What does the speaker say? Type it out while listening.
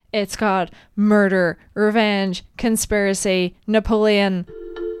It's got murder, revenge, conspiracy, Napoleon.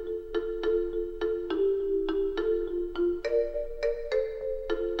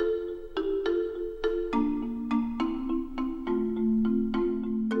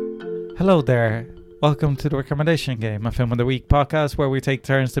 Hello there. Welcome to the Recommendation Game, a Film of the Week podcast where we take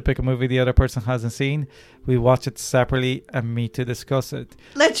turns to pick a movie the other person hasn't seen. We watch it separately and meet to discuss it.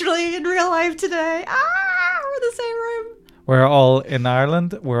 Literally in real life today. We're in the same room. We're all in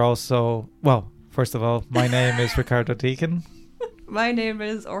Ireland. We're also, well, first of all, my name is Ricardo Deacon. My name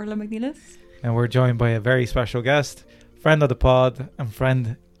is Orla McNeilis. And we're joined by a very special guest, friend of the pod and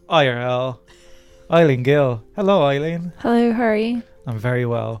friend IRL, Eileen Gill. Hello, Eileen. Hello, how are you? I'm very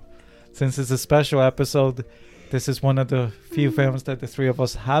well. Since it's a special episode, this is one of the few films that the three of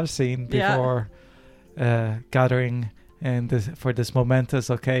us have seen before gathering for this momentous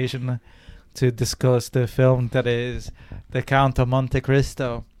occasion to discuss the film that is The Count of Monte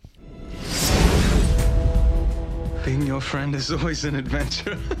Cristo. Being your friend is always an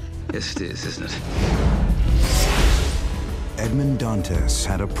adventure. Yes, it is, isn't it? Edmond Dantes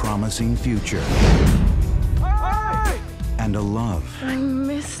had a promising future and a love I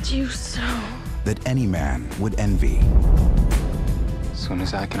missed you so. that any man would envy. As soon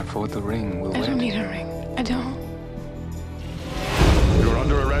as I can afford the ring, we'll I wed. don't need a ring. I don't. You're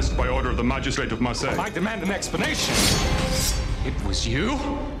under arrest by order of the magistrate of Marseille. I demand an explanation. It was you?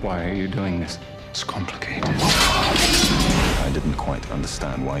 Why are you doing this? It's complicated. I didn't quite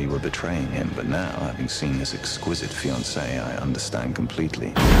understand why you were betraying him, but now, having seen his exquisite fiancée, I understand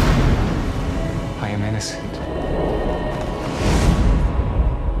completely. I am innocent.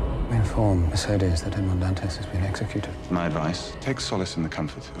 Inform Mercedes that Edmond Dantes has been executed. My advice, take solace in the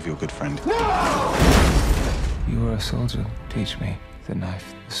comfort of your good friend. You were a soldier. Teach me the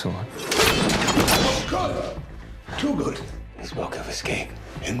knife, the sword. Good. Too good. Spoke of escape.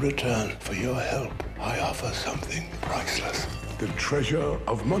 In return for your help, I offer something priceless. The treasure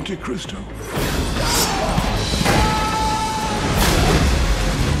of Monte Cristo.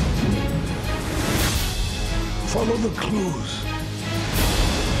 Follow the clues.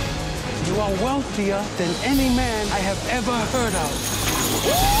 You are wealthier than any man I have ever heard of.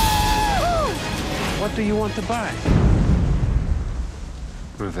 What do you want to buy?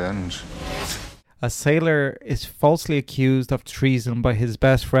 Revenge. A sailor is falsely accused of treason by his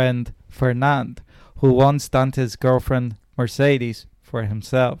best friend, Fernand, who wants Dante's girlfriend, Mercedes, for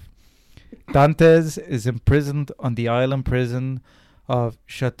himself. Dantes is imprisoned on the island prison of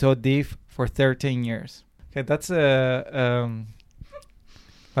Chateau d'If for 13 years. Okay, that's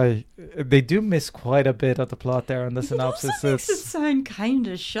they do miss quite a bit of the plot there on the synopsis. It also makes it sound kind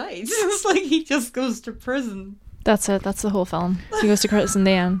of shite. It's like he just goes to prison. That's it. That's the whole film. He goes to credits in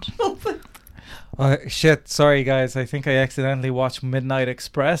the end. Shit, sorry guys. I think I accidentally watched Midnight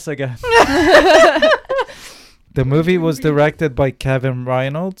Express again. The movie was directed by Kevin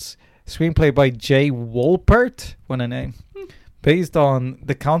Reynolds. Screenplay by Jay Wolpert. What a name. Based on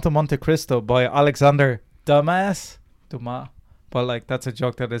The Count of Monte Cristo by Alexander Dumas. But like that's a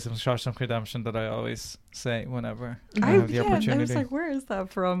joke that is in Shawshank Redemption that I always say whenever I have the opportunity. I was like, where is that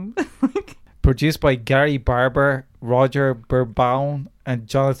from? Produced by Gary Barber, Roger Burbaum, and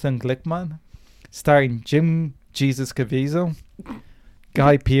Jonathan Glickman. Starring Jim Jesus Caviezel,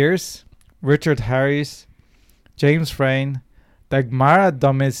 Guy Pearce, Richard Harris, James Frain, Dagmara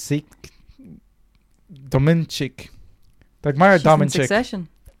Dominchik. She's in Succession.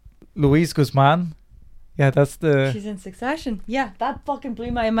 Luis Guzman. Yeah, that's the... She's in Succession. Yeah, that fucking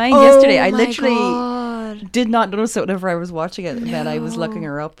blew my mind yesterday. I literally did not notice it whenever I was watching it, and then I was looking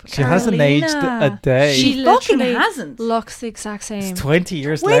her up. She hasn't aged a day. She fucking hasn't. Looks the exact same. It's 20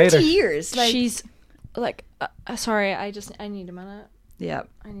 years 20 later. 20 years. Like, she's like, sorry, I need a minute. Yeah.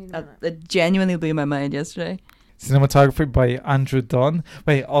 I need a minute. It genuinely blew my mind yesterday. Cinematography by Andrew Dunn.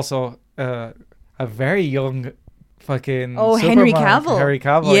 Wait, also a very young fucking Henry Superman. Cavill. Henry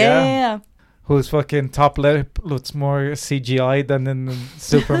Cavill, yeah. Whose fucking top lip looks more CGI than in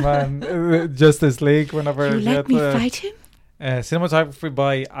Superman Justice League whenever you let me fight him? Cinematography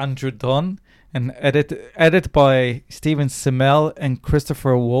by Andrew Dunn and edit by Steven Semel and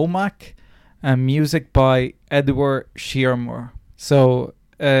Christopher Womack and music by Edward Shearmore. So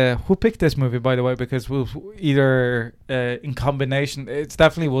who picked this movie, by the way? Because we'll either in combination, it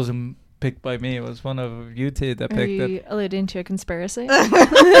definitely wasn't picked by me. It was one of you two that picked it. Are you alluding to a conspiracy?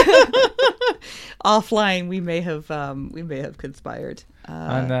 Offline, we may have conspired.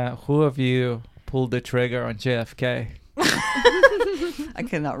 And who of you pulled the trigger on JFK? I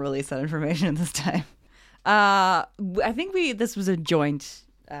cannot release that information at this time. I think this was a joint.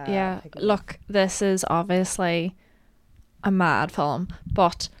 Yeah. Look, this is obviously a mad film.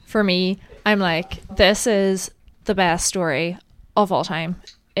 But for me, I'm like, this is the best story of all time.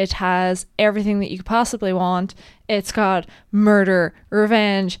 It has everything that you could possibly want. It's got murder,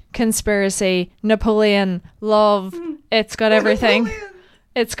 revenge, conspiracy, Napoleon, love. It's got everything.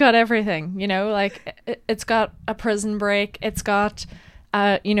 It's got everything, you know, like it's got a prison break. It's got,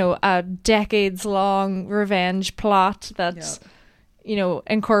 you know, a decades long revenge plot that's, you know,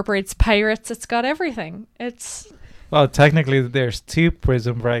 incorporates pirates. It's got everything. It's... Well, technically, there's 2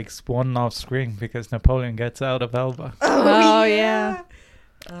 prison breaks, one off screen because Napoleon gets out of Elba. Oh yeah.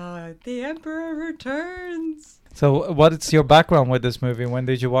 The Emperor returns. So, what is your background with this movie? When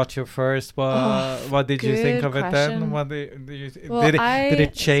did you watch it first? What did you think of it then? What did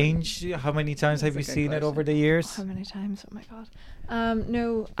it change? How many times have you seen it over the years? How many times? Oh my god.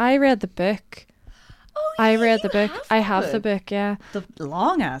 No, I read the book. Oh, I read the book. I have the book. Yeah. The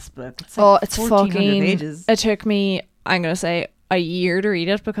long ass book. It's like it's 1400 fucking. pages. It took me, I'm gonna say, a year to read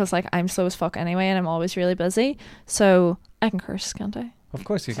it because like I'm slow as fuck anyway, and I'm always really busy. So I can curse, can't I? Of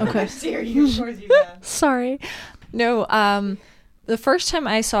course you can. Okay. Of course you can. Sorry. No. The first time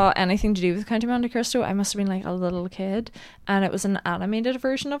I saw anything to do with Count of Monte Cristo, I must have been like a little kid, and it was an animated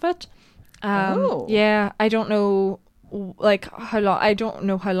version of it. Yeah. I don't know. Like how long? I don't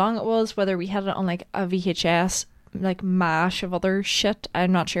know how long it was. Whether we had it on like a VHS, like mash of other shit.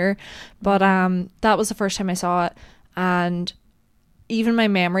 I'm not sure, but that was the first time I saw it, and even my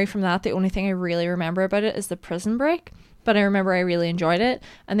memory from that, the only thing I really remember about it is the prison break. But I remember I really enjoyed it.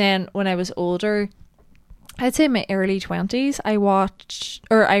 And then when I was older, I'd say in my early 20s,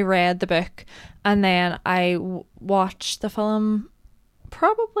 I read the book, and then I watched the film.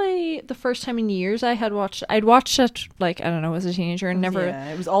 Probably the first time in years I'd watched it, like, I don't know, as a teenager, and never.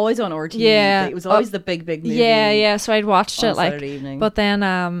 Yeah, it was always on RTE. Yeah, it was always the big movie. Yeah. So I'd watched it like, Saturday evening. but then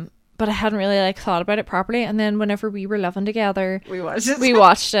but I hadn't really like thought about it properly. And then whenever we were living together, we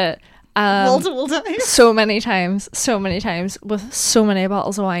watched it multiple times, so many times with so many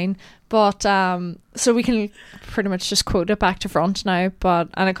bottles of wine. But so we can pretty much just quote it back to front now,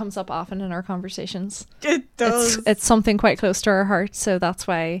 and it comes up often in our conversations. It does. It's something quite close to our heart, so that's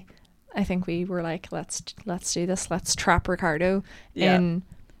why I think we were like, let's do this. Let's trap Ricardo in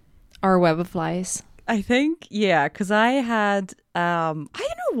our web of lies. I think, yeah, because I had I don't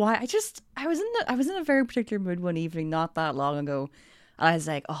know why, I was in a very particular mood one evening not that long ago, and I was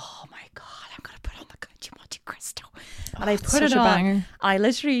like, oh my god, I'm gonna put on the Count of Monte Cristo. And I put it on. Banger. I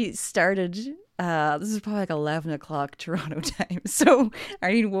literally started. This is probably like 11 o'clock Toronto time. So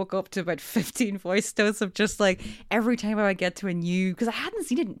I woke up to about 15 voice notes of just like every time I would get to a new, because I hadn't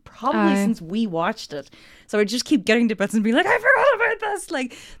seen it probably since we watched it. So I just keep getting to bits and being like, I forgot about this.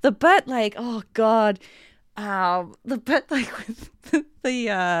 Like the bit, like, oh god, the bit like with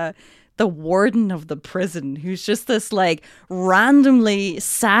the warden of the prison, who's just this like randomly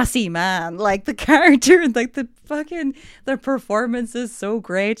sassy man. Like the character and like the performance is so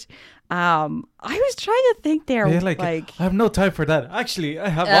great. I was trying to think there. Yeah, like I have no time for that. Actually, I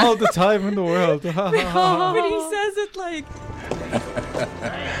have all the time in the world. When he says it like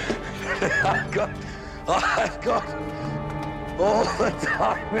I've got all the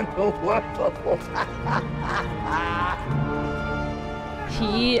time in the world.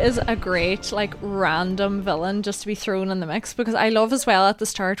 He is a great, like, random villain just to be thrown in the mix, because I love as well at the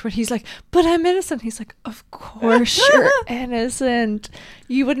start when he's like, but I'm innocent. He's like, of course you're innocent.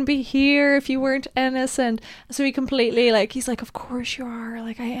 You wouldn't be here if you weren't innocent. So he completely, like, he's like, of course you are.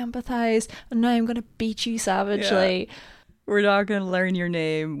 Like, I empathize, and now I'm going to beat you savagely. Yeah. We're not going to learn your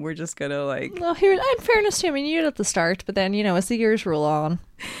name. We're just going to, like... Well, here, in fairness to him, he knew it at the start, but then, you know, as the years roll on.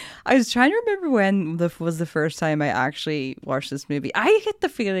 I was trying to remember when was the first time I actually watched this movie. I get the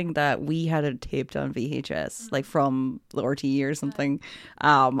feeling that we had it taped on VHS, like from the RTE or something.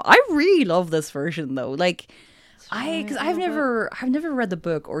 I really love this version though. Like, because I've never read the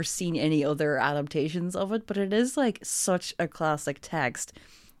book or seen any other adaptations of it, but it is like such a classic text.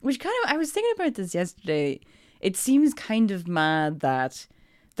 Which kind of, I was thinking about this yesterday. It seems kind of mad that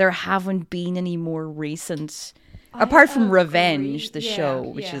there haven't been any more recent. Apart from Revenge, the show,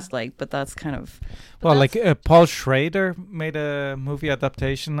 which is like, but that's kind of... Well, like Paul Schrader made a movie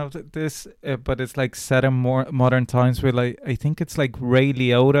adaptation of this, but it's like set in more modern times with like, I think it's like Ray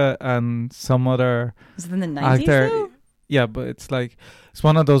Liotta and some other... Was it in the 90s actor. though? Yeah, but it's like, it's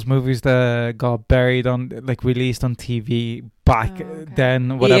one of those movies that got buried on, like released on TV back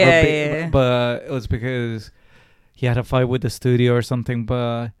then, whatever. Yeah. But it was because he had a fight with the studio or something,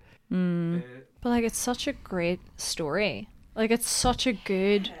 but... But, like, it's such a great story. Like, it's such a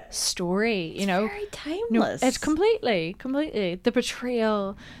good story, you know? Very timeless. No, it's completely. The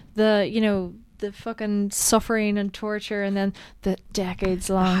betrayal, the the fucking suffering and torture, and then the decades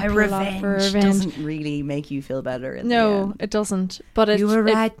long Revenge for revenge doesn't really make you feel better. In the No, end. it doesn't. But You were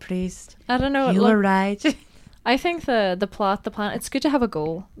right, priest. I don't know. You were right. I think the plot, the plan, it's good to have a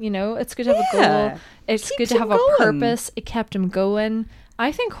goal, you know? It's good to have a goal. It's good Keeps to have him a going. purpose. It kept him going.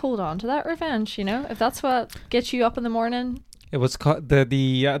 I think hold on to that revenge, you know? If that's what gets you up in the morning. It was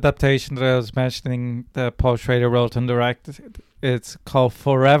the adaptation that I was mentioning that Paul Schrader wrote and directed. It's called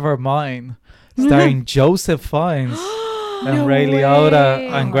Forever Mine, starring Joseph Fiennes and Ray Liotta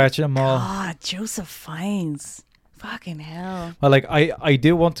and Gretchen Mol. God, Joseph Fiennes. Fucking hell. Well, like I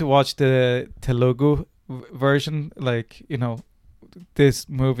do want to watch the Telugu version, like, you know, this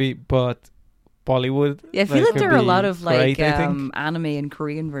movie, but Bollywood. Yeah, I feel like could there are a be lot of like great, I think. anime and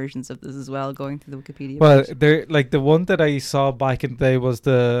Korean versions of this as well, going through the Wikipedia. Well, page. there, like the one that I saw back in the day was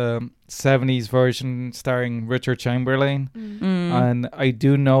the 70s version starring Richard Chamberlain, and I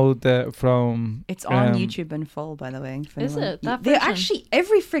do know that from It's on YouTube in full, by the way. Is it? That They version? actually,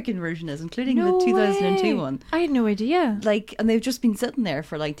 every freaking version is, including No the 2002 way. one. I had no idea. Like, and they've just been sitting there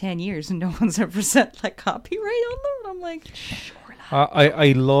for like 10 years and no one's ever set like copyright on them. And I'm like,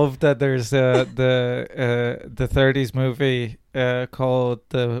 I love that there's the 30s movie called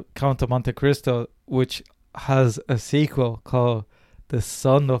The Count of Monte Cristo, which has a sequel called The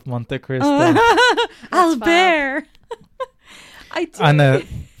Son of Monte Cristo, Albert. I do. and a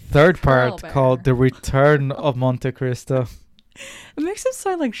third part Albert. called The Return of Monte Cristo. It makes him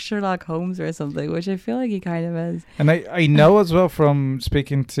sound like Sherlock Holmes or something, which I feel like he kind of is. And I know as well from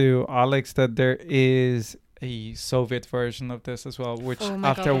speaking to Alex that there is a Soviet version of this as well, which Oh my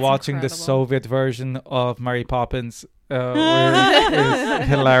God, after that's watching the incredible. Soviet version of Mary Poppins is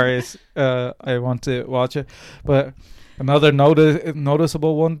hilarious. I want to watch it. But another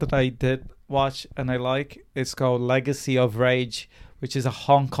noticeable one that I did watch and I like is called Legacy of Rage, which is a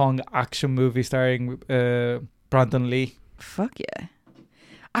Hong Kong action movie starring Brandon Lee. Fuck yeah.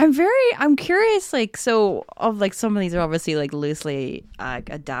 I'm curious, like, so of like some of these are obviously like loosely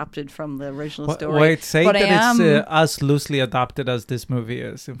adapted from the original story. Well, I'd say but that I it's am- as loosely adapted as this movie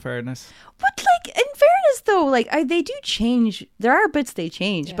is, in fairness. But like in fairness though, like they do change. There are bits they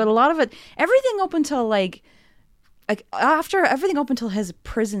change, but a lot of it, everything up until like after everything up until his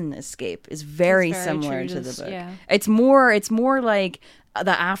prison escape is very, very similar true to to the this, book. yeah. It's more like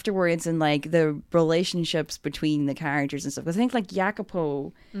the afterwards and like the relationships between the characters and stuff. 'Cause I think like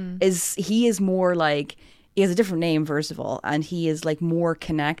Jacopo is more like, he has a different name first of all, and he is like more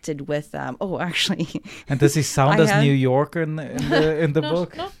connected with actually And does he sound I as have- New Yorker in the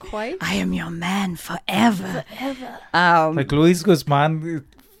book? Not quite. I am your man forever. Like Luis Guzman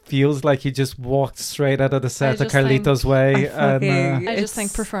feels like he just walked straight out of the set of just think- Carlitos Way, and I just think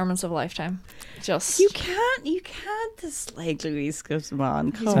It's- performance of lifetime. Just You can't dislike Luis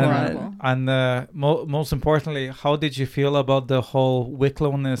Guzman. Come incredible. on. and most importantly, how did you feel about the whole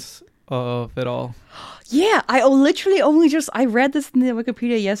Wicklowness of it all? Yeah, I literally only I read this in the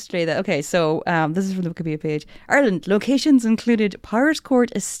Wikipedia yesterday. So this is from the Wikipedia page. Ireland locations included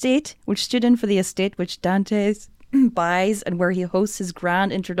Powerscourt Estate, which stood in for the estate which Dante buys and where he hosts his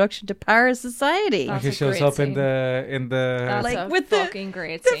grand introduction to Paris society. That's Like he a shows great up in scene. the That's Like, a with the- fucking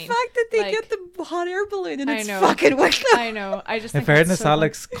great The scene. fact that they Like, get the hot air balloon and I it's know. fucking Wicklow. I know. I just In think that's fairness, so fun.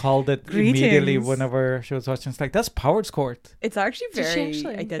 Alex called it immediately Greetings. whenever she was watching. It's like, that's Powerscourt. It's actually Did she very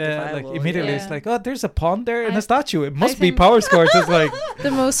actually? identifiable. Like immediately, yeah. it's like, oh, there's a pond there and I- a statue. It must be think- Powerscourt. It's like,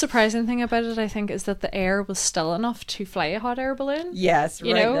 The most surprising thing about it, I think, is that the air was still enough to fly a hot air balloon. Yes,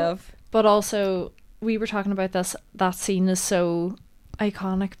 You right know? enough. But also, we were talking about this. That scene is so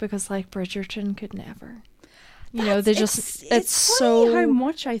iconic because, like, Bridgerton could never. You know, they just It's so funny how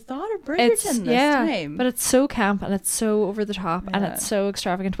much I thought of Bridgerton this time. but it's so camp and it's so over the top and Yeah. it's so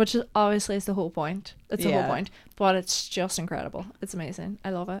extravagant, which is obviously is the whole point. It's the Yeah. whole point, but it's just incredible. It's amazing. I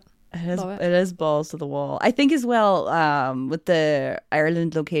love it. Love it. It is balls to the wall. I think as well, with the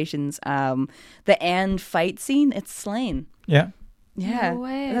Ireland locations, the end fight scene, it's Slane. yeah. Yeah, No way,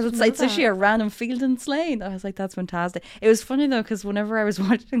 I It's, didn't know it's literally that. a random field in Slane. I was like, that's fantastic. It was funny though, because whenever I was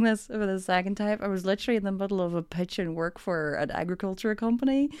watching this for the second time, I was literally in the middle of a pitch and work for an agriculture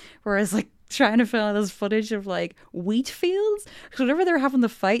company, where I was like trying to fill out this footage of like wheat fields. Because whenever they were having the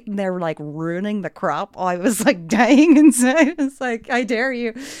fight and they were like ruining the crop, I was like dying inside. It's like, I dare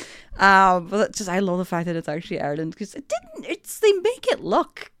you. But it's just, I love the fact that it's actually Ireland, because they make it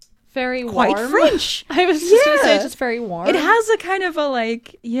look Very quite warm. French. I was just gonna say Yeah. just very warm. It has a kind of a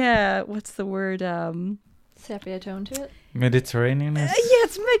like, what's the word? sepia tone to it. Mediterranean. Yeah,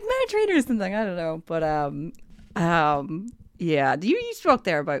 it's Mediterranean or something. I don't know, but Yeah, you spoke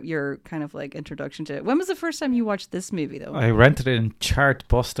there about your kind of like introduction to it. When was the first time you watched this movie, though? I rented it in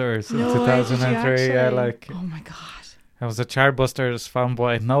Chartbusters in 2003. Yeah, like, oh my god, I was a Chartbusters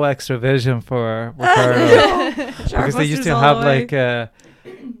fanboy. No extra vision for Ricardo because they used to have like a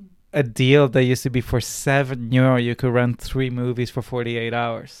deal that used to be for €7. You could rent 3 movies for 48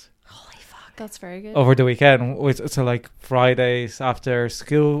 hours. That's very good. Over the weekend, so like Fridays after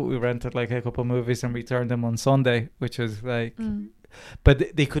school, we rented like a couple movies and returned them on Sunday, which was like,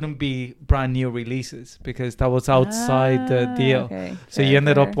 but they couldn't be brand new releases because that was outside the deal. Okay. So you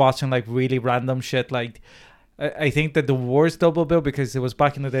ended up watching like really random shit. Like, I think that the worst double bill, because it was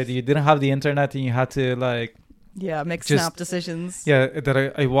back in the day that you didn't have the internet and you had to like, make snap decisions. Yeah,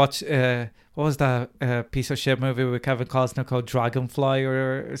 that I watched. What was that piece of shit movie with Kevin Costner called Dragonfly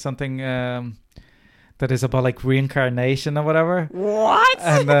or something? That is about like reincarnation or whatever. What?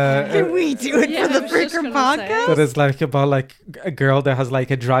 And, can we do it for the Breaker podcast? That is like about like a girl that has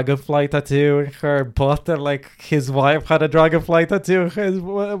like a dragonfly tattoo in her butt, and like his wife had a dragonfly tattoo in his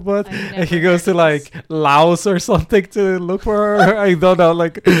butt, and he goes to like Laos or something to look for her. I don't know.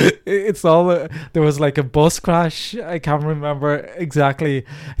 Like it's all. There was like a bus crash. I can't remember exactly.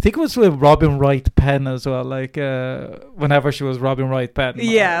 I think it was with Robin Wright Penn as well. Like whenever she was Robin Wright Penn.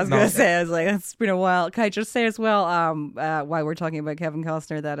 Yeah, I was gonna say. I was like, it's been a while. Can I just say as well, while we're talking about Kevin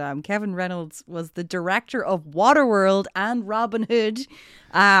Costner, that Kevin Reynolds was the director of Waterworld and Robin Hood.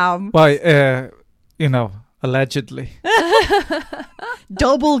 Allegedly.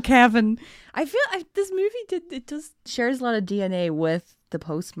 Double Kevin. I feel this movie shares a lot of DNA with The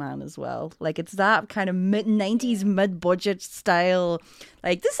Postman as well. Like, it's that kind of mid-90s mid-budget style.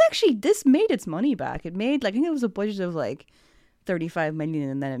 Like, this made its money back. It made, like, I think it was a budget of like 35 million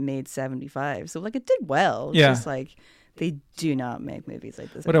and then it made 75, so like it did well. It's just like they do not make movies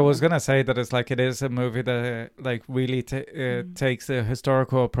like this but anymore. I was gonna say that it's like it is a movie that like really takes a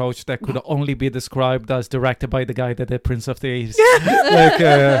historical approach that could only be described as directed by the guy that did Prince of Thieves.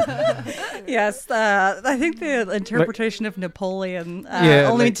 Yes, I think the interpretation of Napoleon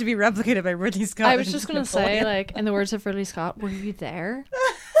only to be replicated by Ridley Scott. I was just gonna say, like, in the words of Ridley Scott, were you there?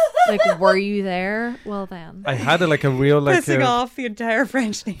 Like, were you there? Well, then. I had like a real like pissing off the entire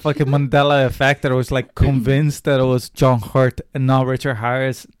French nation. Like a Mandela effect that I was like convinced that it was John Hurt and not Richard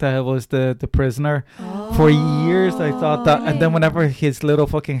Harris that was the prisoner. For years I thought that, and then whenever his little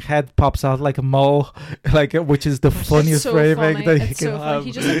fucking head pops out like a mole, like which is the funniest framing that you can have.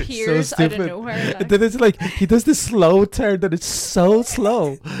 He just appears out of nowhere. And then it's like he does this slow turn that it's so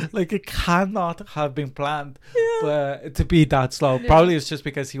slow, like it cannot have been planned, but to be that slow. Probably it's just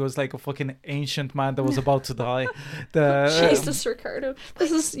because he was like a fucking ancient man that was about to die. Jesus, Ricardo,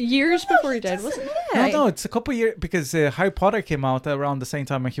 this is years before he died, wasn't it? No, it's a couple years because Harry Potter came out around the same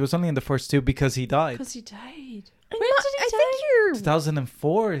time, and he was only in the first 2 because he died. When did he die? I think you're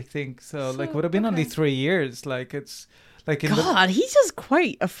 2004, I think. So like, would have been only 3 years. Like it's like in he does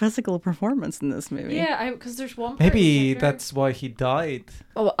quite a physical performance in this movie. Yeah, because there's one. Maybe that's why he died.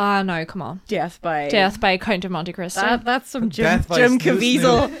 Oh, no, come on. Death by Count of Monte Cristo. That's some Jim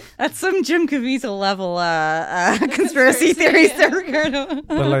Caviezel. That's some Jim Caviezel level conspiracy theories there, Ricardo.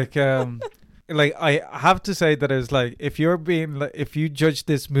 But like I have to say that it's like if you judge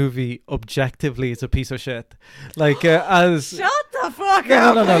this movie objectively, it's a piece of shit. Like as shut the fuck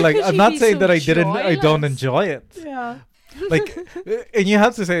up. No. Like I'm not saying that I don't enjoy it. Yeah. Like, and you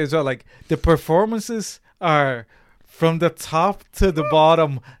have to say as well, like the performances are from the top to the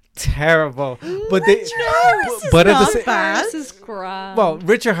bottom terrible, but Harris is grand. Well,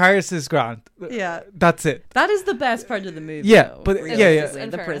 Richard Harris is grand. Yeah, that's it. That is the best part of the movie. Yeah, though, but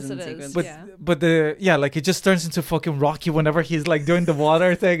the prison sequence. But like it just turns into fucking Rocky whenever he's like doing the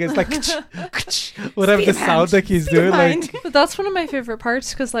water thing. It's like whatever the sound like he's doing. Like, but that's one of my favorite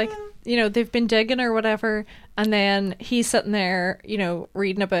parts because like they've been digging or whatever, and then he's sitting there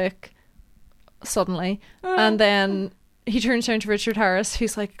reading a book suddenly, and then he turns down to Richard Harris,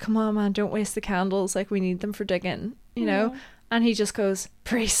 who's like, come on man, don't waste the candles, like we need them for digging, and he just goes,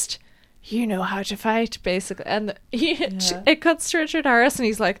 priest, you know how to fight, basically. And it cuts to Richard Harris and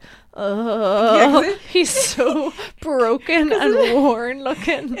he's like, he's so broken and worn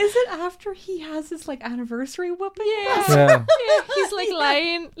looking. Is it after he has his like anniversary whooping? Yeah. He's like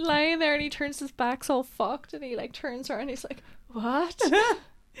lying there and he turns his back's all fucked and he like turns around and he's like, what?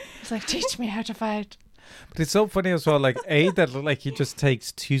 He's like, teach me how to fight. But it's so funny as well, like that like he just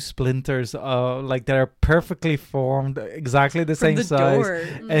takes 2 splinters like that are perfectly formed, exactly the same size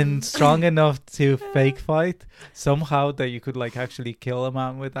and strong enough to fake fight somehow that you could like actually kill a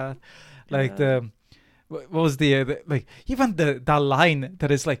man with that. Like what was the like even that line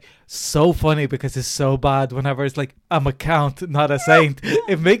that is like so funny because it's so bad whenever it's like I'm a count not a saint.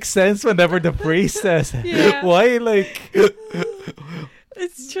 It makes sense whenever the priest says it. Yeah. Why like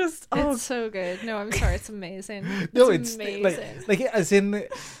It's just It's so good. No, I'm sorry. It's amazing. no, it's it's amazing. like as in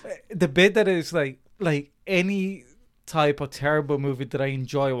the bit that is like any type of terrible movie that I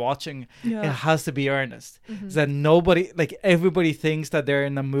enjoy watching, it has to be earnest. Is that nobody, like everybody thinks that they're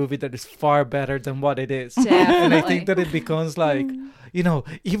in a movie that is far better than what it is. And I think that it becomes like, you know,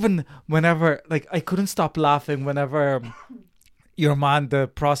 even whenever, like I couldn't stop laughing whenever your man, the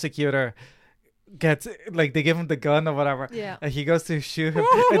prosecutor, gets like they give him the gun or whatever, and he goes to shoot him,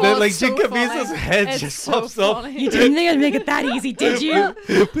 and then like Jim Caviezel's head just pops up. You didn't think I'd make it that easy, did you?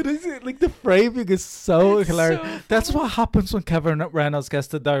 But is it like the framing is so hilarious? so That's what happens when Kevin Reynolds gets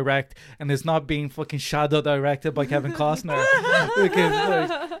to direct and is not being fucking shadow directed by Kevin Costner. Because,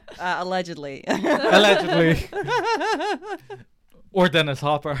 like, Allegedly. or Dennis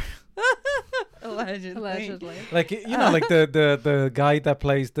Hopper. Allegedly. Like, you know, like the guy that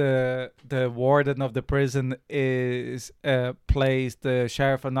plays the warden of the prison is plays the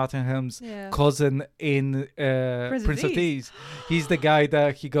sheriff of Nottingham's cousin in Prince of Thieves. He's the guy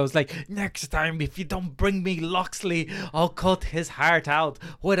that he goes like, next time if you don't bring me Loxley, I'll cut his heart out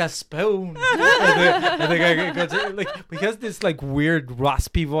with a spoon. and the guy goes like, he has this like weird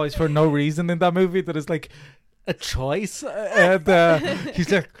raspy voice for no reason in that movie that is like a choice, and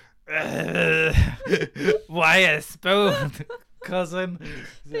he's like, why a spoon, cousin?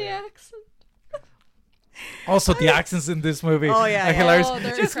 The accent. Also, the accents in this movie are hilarious.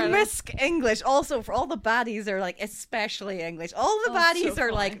 Just misc English. Also, for all the baddies are like especially English. All the baddies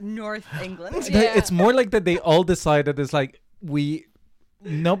are like North England. It's more like that they all decided it's like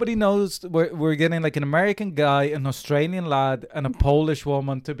nobody knows we're getting like an American guy, an Australian lad, and a Polish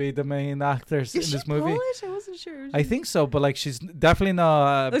woman to be the main actors in this movie. Polish? I wasn't sure. I think so, but like she's definitely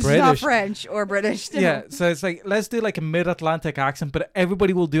not British. She's not French or British. No. Yeah, so it's like let's do like a mid-Atlantic accent, but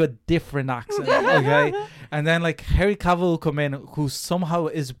everybody will do a different accent, okay? And then like Harry Cavill will come in, who somehow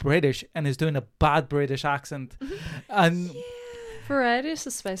is British and is doing a bad British accent, and. Variety is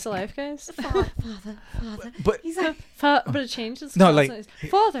the spice of life, guys. Father. But he's like, but it changes. No, like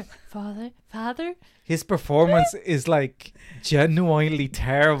father. His performance is like genuinely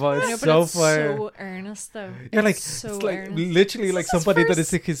terrible. It's so funny. So earnest though. Yeah, like so it's like earnest. literally like somebody that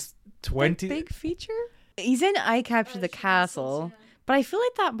is like his 20. Big feature. He's in I Captured the Castle. But I feel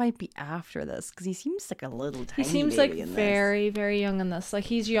like that might be after this because he seems like a little tiny. He seems baby like in very, very young in this. Like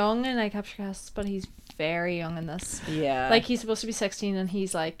he's young in I Capture Castles, but he's very young in this. Yeah. Like he's supposed to be 16 and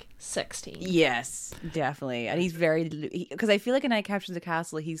he's like 16. Yes, definitely. And he's very, because I feel like in I Captured the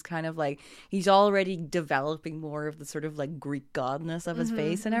Castle, he's kind of like, he's already developing more of the sort of like Greek godness of his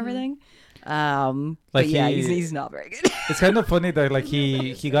face and everything. Like but yeah, he's not very good. It's kind of funny that like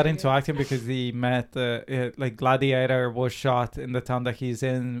he got into acting because he met like Gladiator was shot in the town that he's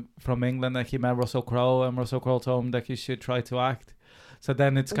in from England, and he met Russell Crowe, and Russell Crowe told him that he should try to act. So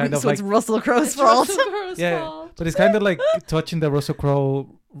then it's kind of like it's Russell Crowe's fault. But it's kind of like touching that Russell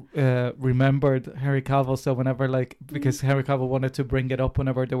Crowe remembered Henry Cavill. So whenever like because Henry Cavill wanted to bring it up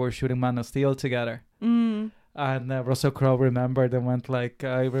whenever they were shooting Man of Steel together. And Russell Crowe remembered and went like,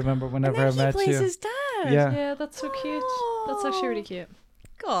 I remember whenever I met you. He plays his dad. Yeah, that's so cute. That's actually really cute.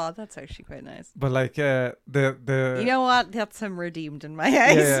 God, that's actually quite nice. But like the you know what? That's him redeemed in my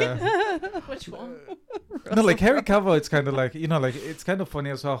eyes. Yeah. Which one? No, like Harry Cavill, it's kind of like, you know, like it's kind of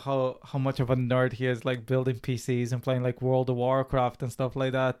funny as well how much of a nerd he is, like building PCs and playing like World of Warcraft and stuff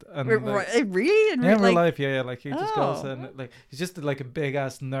like that. And like, really? In real life, yeah, like he just goes and like he's just like a big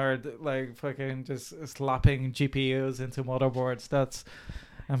ass nerd, like fucking just slapping GPUs into motherboards. That's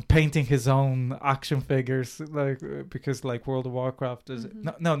and painting his own action figures, like because like World of Warcraft is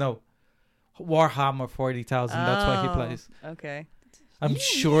no Warhammer 40,000. That's why he plays. Okay. I'm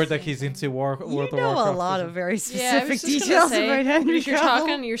sure that he's into World of Warcraft. You know a lot of very specific details about Henry You're Cavill.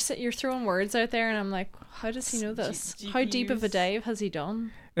 talking, you're throwing words out there, and I'm like, how does he know this? How deep of a dive has he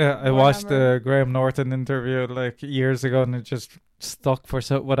done? Yeah, I watched the Graham Norton interview like years ago, and it just stuck for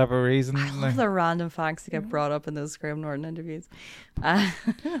whatever reason. I love the random facts that get brought up in those Graham Norton interviews.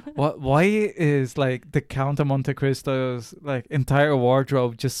 Why is like the Count of Monte Cristo's like entire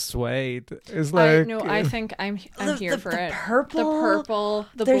wardrobe just suede? It's like I think I'm here for it. Purple,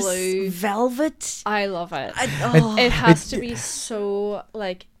 the there's blue, velvet. I love it. It has to be so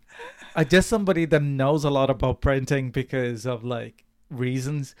like. I just somebody that knows a lot about printing because of like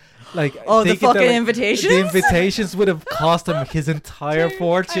reasons. Like, the think fucking that, invitations. The invitations would have cost him his entire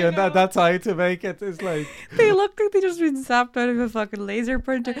fortune at that time to make it. It's like they look like they just been zapped out of a fucking laser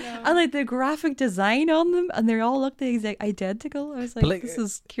printer, and like the graphic design on them, and they all look the exact identical. I was like, this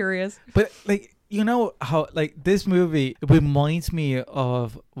is curious. But like, you know how like this movie reminds me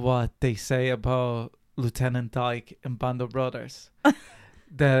of what they say about Lieutenant Dyke in Band of Brothers.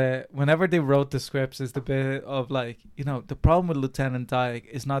 Whenever they wrote the scripts, is the bit of like, you know, the problem with Lieutenant Dyke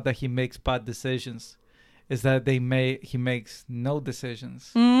is not that he makes bad decisions, is that he makes no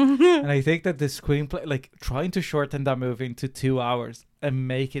decisions. And I think that the screenplay, like trying to shorten that movie into 2 hours and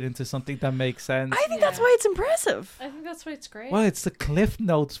make it into something that makes sense. I think that's why it's impressive. I think that's why it's great. Well, it's the Cliff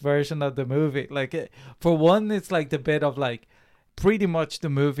Notes version of the movie. Like, for one, it's like the bit of like, pretty much the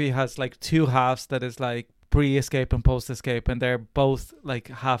movie has like two halves that is like pre-escape and post-escape, and they're both like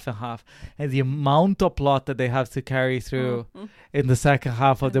half and half. And the amount of plot that they have to carry through in the second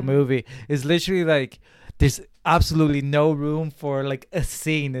half of the movie is literally like, there's absolutely no room for like a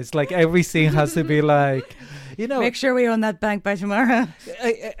scene. It's like every scene has to be like, you know, make sure we own that bank by tomorrow.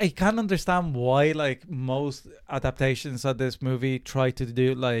 I can't understand why like most adaptations of this movie try to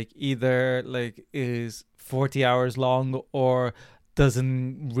do like either like is 40 hours long or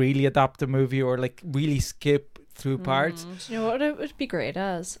doesn't really adapt the movie or like really skip through parts. Do you know what it would be great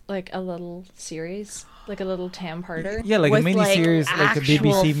as? Like a little series, like a little 10-parter. Yeah, like a mini-series, like a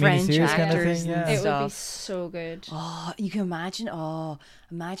BBC French mini-series kind of thing. Yeah, it would be so good. Oh, you can imagine. Oh,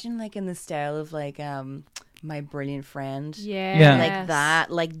 imagine like in the style of like My Brilliant Friend. Yeah, like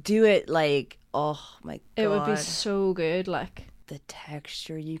that. Like do it like, oh my god, it would be so good. Like the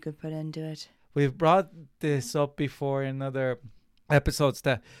texture you could put into it. We've brought this up before in other episodes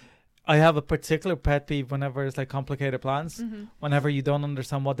that I have a particular pet peeve whenever it's like complicated plans, whenever you don't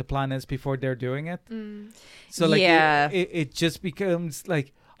understand what the plan is before they're doing it. So like it just becomes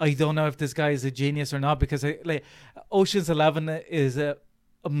like, I don't know if this guy is a genius or not, because like Ocean's 11 is a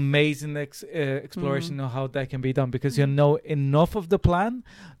amazing exploration of how that can be done, because you know enough of the plan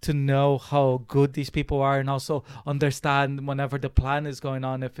to know how good these people are, and also understand whenever the plan is going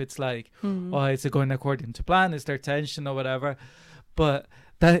on, if it's like oh, is it going according to plan, is there tension or whatever. But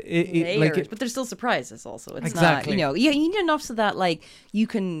that but there's still surprises also. It's exactly. not, you know, you need enough so that like you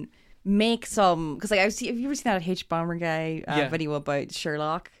can make some, because like have you ever seen that H Bomber guy video about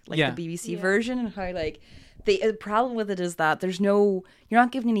Sherlock, like the BBC version, and how like the problem with it is that you're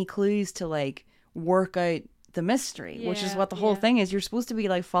not given any clues to like work out the mystery, which is what the whole thing is. You're supposed to be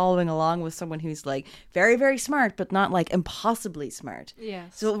like following along with someone who's like very, very smart, but not like impossibly smart.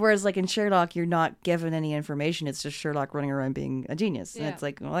 Yes. So whereas like in Sherlock, you're not given any information. It's just Sherlock running around being a genius. And it's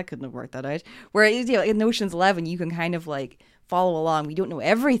like, well, I couldn't have worked that out. Whereas in Ocean's 11, you can kind of like follow along. We don't know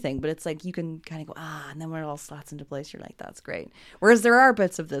everything, but it's like you can kind of go, and then when it all slots into place, you're like, that's great. Whereas there are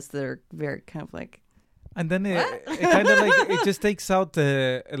bits of this that are very kind of like, and then it kind of like it just takes out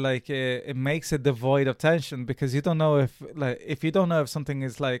the like it makes it devoid of tension, because you don't know if you don't know if something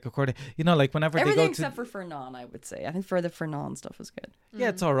is like according, you know, like whenever everything they go except for Fernand, I would say. I think for the Fernand stuff is good. Yeah,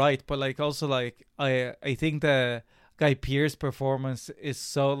 it's all right, but like also like I think the Guy Pearce's performance is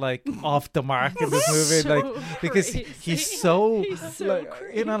so like off the mark in this movie, so like because he's so like,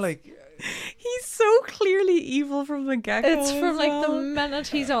 you know, like. He's so clearly evil from the get-go. It's from like the minute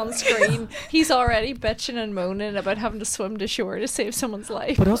he's on screen, he's already bitching and moaning about having to swim to shore to save someone's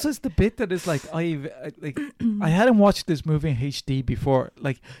life. But also it's the bit that is like I hadn't watched this movie in HD before.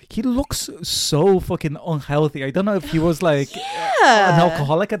 Like he looks so fucking unhealthy. I don't know if he was like an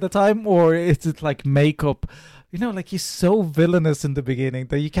alcoholic at the time, or is it like makeup. You know, like he's so villainous in the beginning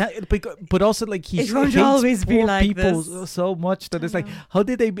that you can't. But also, like he hates always be poor like people this. so much that it's like, how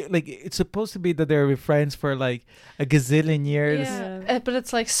did they be, like? It's supposed to be that they're friends for like a gazillion years. Yeah, but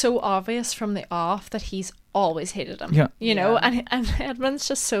it's like so obvious from the off that he's always hated him. Yeah, you know, and Edmund's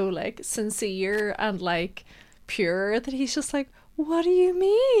just so like sincere and like pure that he's just like, what do you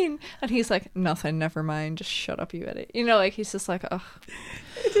mean? And he's like, nothing, never mind, just shut up, you idiot. You know, like he's just like, ugh.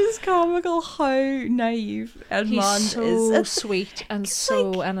 It is comical how naive Edmund is. So sweet and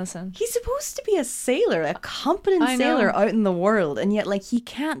so like, innocent. He's supposed to be a sailor, a competent sailor out in the world, and yet like he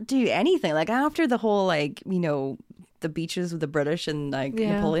can't do anything. Like after the whole like, you know, the beaches with the British and like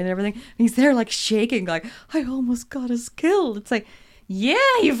Napoleon and everything, he's there like shaking, like, I almost got us killed. It's like, yeah,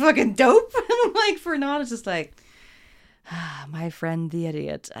 you fucking dope. And like Fernand is just like, my friend the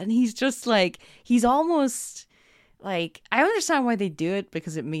idiot. And he's just like, he's almost like, I understand why they do it,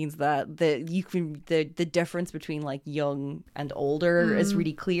 because it means that the difference between like young and older is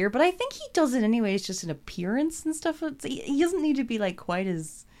really clear. But I think he does it anyways, just in appearance and stuff. He doesn't need to be like quite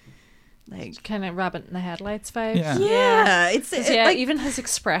as like kind of rabbit in the headlights vibes. Yeah, it's like, even his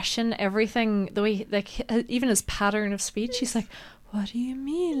expression, everything, the way, like, even his pattern of speech, he's like, what do you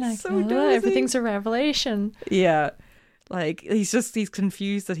mean? Like, so everything's a revelation. Yeah. Like, he's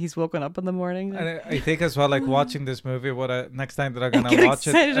confused that he's woken up in the morning. And I think as well, like, watching this movie, next time that I'm going to watch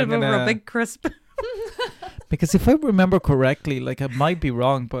it, I'm over a big crisp. Because if I remember correctly, like, I might be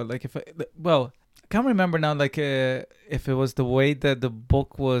wrong, but, like, I can't remember now, like, if it was the way that the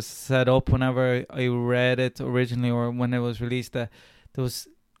book was set up whenever I read it originally or when it was released, that there was,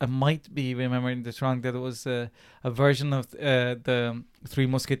 I might be remembering this wrong, that it was a version of the Three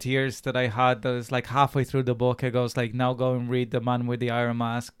Musketeers that I had that was like halfway through the book. It goes like, now go and read The Man with the Iron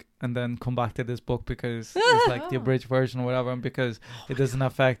Mask and then come back to this book because it's like the abridged version or whatever, and because it doesn't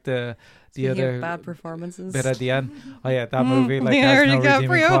affect the other bad performances bit at the end. Oh yeah, that movie like has no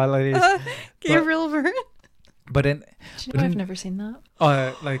redeeming qualities. Gabriel Byrne. But in, I've never seen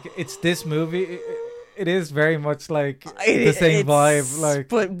that. Like it's this movie. It is very much like the same vibe, like,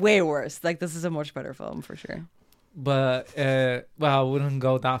 but way worse. Like, this is a much better film for sure. But well, I wouldn't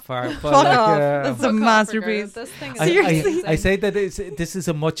go that far. But Fuck off. That's a masterpiece. This thing is seriously. I say that this is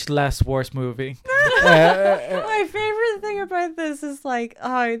a much less worse movie. My favorite thing about this is like,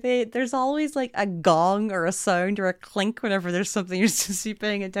 there's always like a gong or a sound or a clink whenever there's something you're supposed to be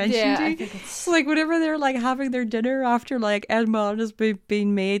paying attention to. I think it's like whenever they're like having their dinner after like Edmond has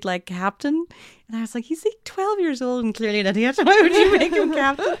been made like captain, and I was like, he's like 12 years old and clearly an idiot. Why would you make him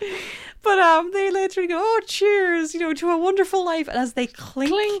captain? But they literally go, oh, cheers, to a wonderful life. And as they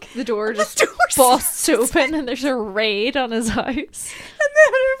clink, the door just busts open and there's a raid on his house. And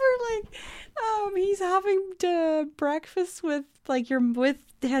then whenever, like, he's having breakfast with, like, with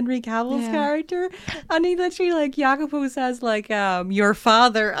Henry Cavill's character. And he literally, like, Jacopo says, like, your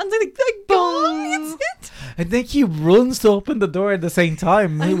father. And then, like, boom, it's it. I think he runs to open the door at the same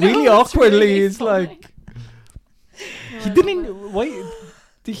time. Really awkwardly. It's like, he didn't, why...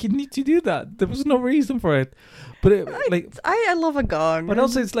 Did he need to do that? There was no reason for it. But I love a gong. But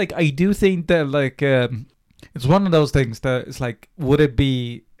also it's like, I do think that like it's one of those things that it's like, would it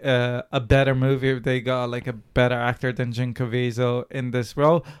be a better movie if they got like a better actor than Jim Caviezel in this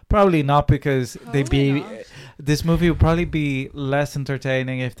role? Probably not, because this movie would probably be less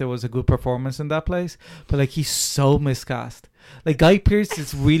entertaining if there was a good performance in that place. But like, he's so miscast. Like, Guy Pearce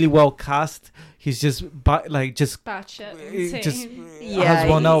is really well cast. He's just batshit just insane. has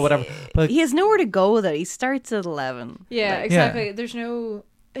one note, whatever. But he has nowhere to go though. He starts at 11. Yeah, exactly. Yeah. There's no.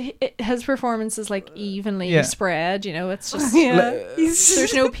 His performance is like evenly spread. It's just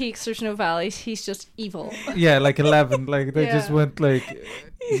there's no peaks, there's no valleys. He's just evil. Yeah, like 11. Like they just went like,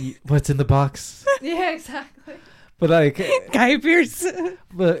 what's in the box? Yeah, exactly. But like Guy Pearce.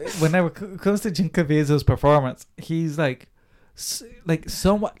 But whenever it comes to Jim Caviezel's performance, he's like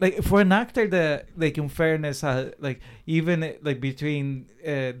somewhat like, for an actor that, like, in fairness, like even like between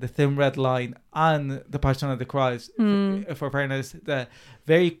the Thin Red Line and The Passion of the Christ, for fairness, the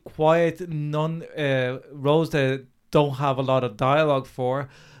very quiet roles that don't have a lot of dialogue for,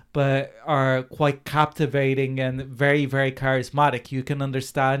 but are quite captivating and very, very charismatic. You can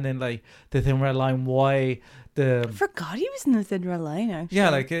understand in like The Thin Red Line why I forgot he was in The Thin Red Line, actually. Yeah,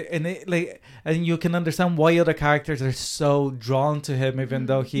 like, and you can understand why other characters are so drawn to him, even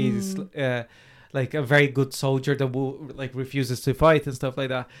though he's like a very good soldier that like refuses to fight and stuff like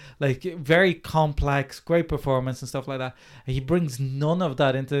that. Like, very complex, great performance and stuff like that. And he brings none of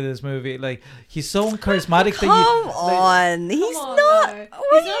that into this movie. Like, he's so charismatic He's not. He's not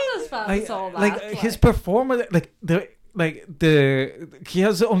as fast as all that. Like his performance, he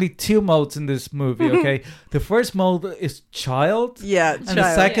has only 2 modes in this movie. Okay, the first mode is child, and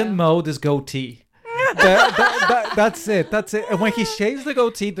the second mode is goatee. That's it. And when he shaves the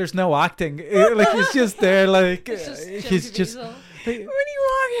goatee, there's no acting. Like, he's just there. Like, he's just. When he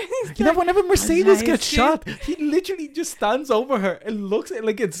walks, whenever Mercedes gets shot, he literally just stands over her and looks at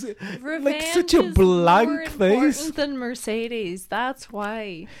like it's like such a blank face. More than Mercedes. That's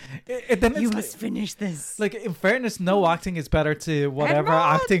why. And then you must finish this. Like, in fairness, no acting is better to whatever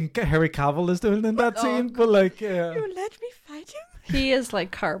acting Harry Cavill is doing in that scene. But like, you let me fight him. He is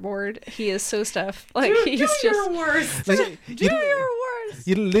like cardboard. He is so stiff. Like, he's just your worst. Like, do your worst.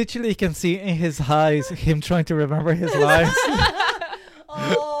 You literally can see in his eyes him trying to remember his lines.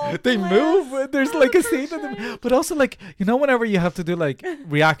 They move. There's like a scene of them, but also like, whenever you have to do like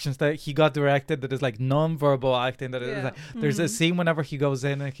reactions that he got directed, that is like non-verbal acting. That is like, there's a scene whenever he goes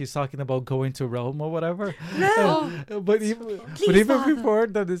in and he's talking about going to Rome or whatever. But even before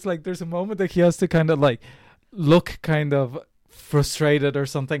that, it's like there's a moment that he has to kind of like look kind of frustrated or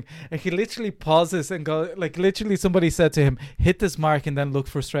something, and he literally pauses and go like, literally somebody said to him, hit this mark and then look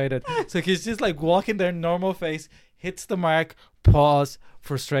frustrated. So he's just like walking there, normal face, hits the mark, pause,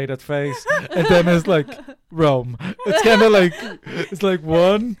 frustrated face, and then it's like Rome. It's kind of like, it's like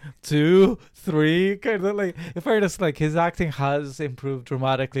 1, 2, 3, kind of like, in fairness, like his acting has improved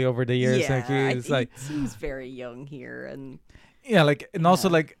dramatically over the years. Yeah, like he's like, he seems very young here, and yeah, like, and also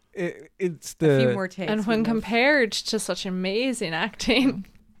like it's a few the more takes. And when compared to such amazing acting,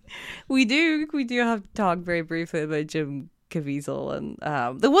 we do have to talk very briefly about Jim Caviezel, and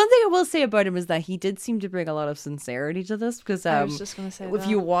the one thing I will say about him is that he did seem to bring a lot of sincerity to this, because I was just going to say if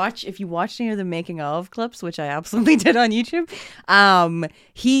you watch any of the making of clips, which I absolutely did on YouTube,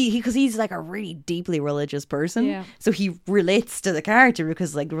 he because he's like a really deeply religious person, so he relates to the character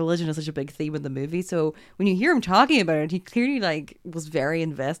because like religion is such a big theme in the movie. So when you hear him talking about it, he clearly like was very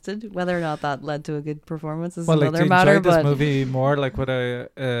invested. Whether or not that led to a good performance is another matter. Enjoy this movie more, like what I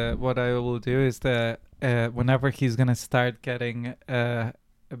will do is that whenever he's gonna start getting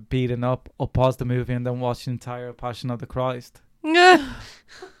beaten up, I'll pause the movie and then watch the entire Passion of the Christ. Jesus.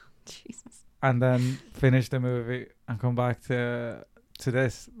 And then finish the movie and come back to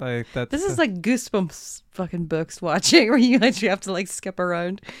this. Like that. This is like Goosebumps fucking books watching, where you actually have to like skip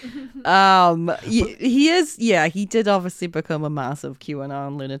around. He did obviously become a massive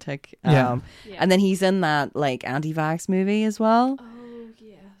QAnon lunatic. And then he's in that like anti-vax movie as well.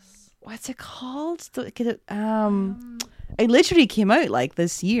 What's it called? It literally came out like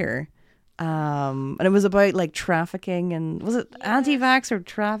this year, and it was about like trafficking, and was it anti-vax or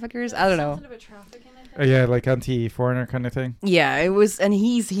traffickers? I don't know. Something about trafficking, I think. Yeah, like anti-foreigner kind of thing. Yeah, it was, and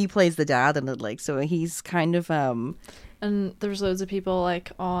he plays the dad in it, like, so he's kind of And there's loads of people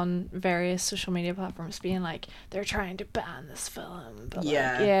like on various social media platforms being like, they're trying to ban this film. But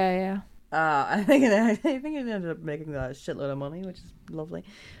yeah. I think it ended up making a shitload of money, which is lovely.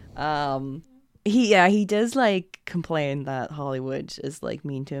 He does like complain that Hollywood is like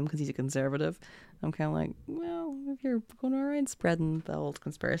mean to him because he's a conservative. I'm kind of like, well, if you're going around spreading the old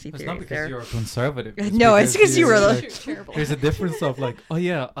conspiracy theories, it's not because you're a conservative. No, it's because you were terrible. There's a difference of like, oh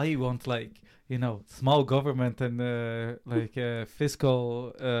yeah, I want like, you know, small government and like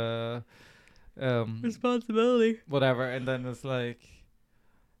fiscal responsibility, whatever, and then it's like,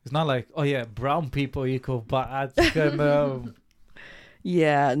 it's not like, oh yeah, brown people equal bad. And,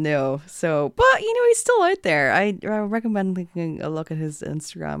 yeah, no. So, but you know, he's still out there. I recommend taking a look at his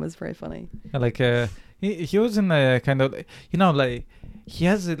Instagram. It's very funny. Like he was in a kind of, you know, like he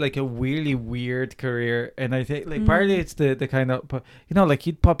has like a really weird career, and I think like partly it's the kind of, but you know, like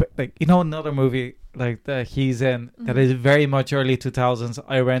he'd pop it, like, you know, another movie like that he's in that is very much early 2000s.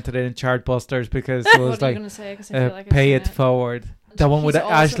 I rented it in Chartbusters because it was like, Pay It Forward. That one with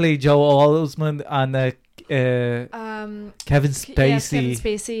Ashley Joe Osment and Kevin Spacey. Yes, Kevin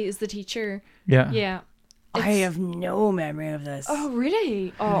Spacey is the teacher. Yeah. I have no memory of this. Oh,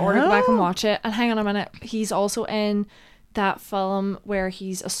 really? Oh, or go back and watch it. And hang on a minute. He's also in that film where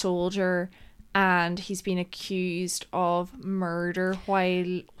he's a soldier and he's been accused of murder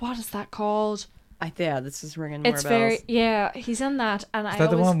while... What is that called? This is ringing more bells. He's in that. And is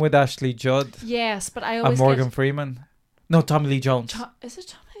that the one with Ashley Judd? Yes, but I always and Morgan Freeman? No, Tommy Lee Jones. Is it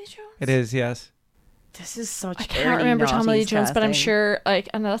Tommy Lee Jones? It is, yes. This is such. I can't remember Tommy Lee Jones, but I'm sure like,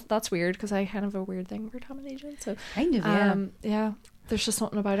 and that's weird because I kind of have a weird thing for Tommy Lee Jones. So kind of, yeah. There's just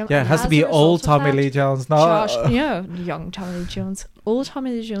something about him. Yeah, it has to be old Tommy Lee Jones, not young Tommy Lee Jones, old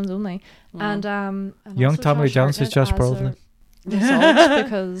Tommy Lee Jones only, and young Tommy Lee Jones is Josh Brolin.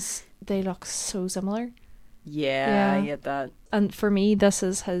 Because they look so similar. Yeah, I get that. And for me, this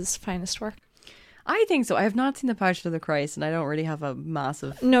is his finest work. I think so. I have not seen The Passion of the Christ, and I don't really have a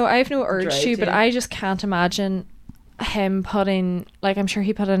massive... No, I have no urge to, but I just can't imagine him putting... Like, I'm sure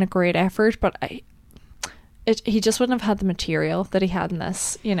he put in a great effort, but he just wouldn't have had the material that he had in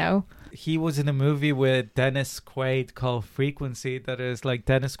this, you know? He was in a movie with Dennis Quaid called Frequency, that is like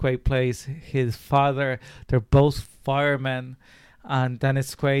Dennis Quaid plays his father. They're both firemen. And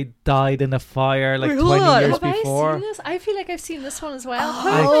Dennis Quaid died in a fire like 20 years before. I seen this? I feel like I've seen this one as well. How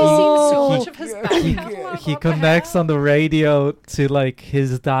have I seen so much of his back catalog? He connects on the radio to like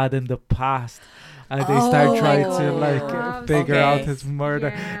his dad in the past. And they start trying to like figure out his murder.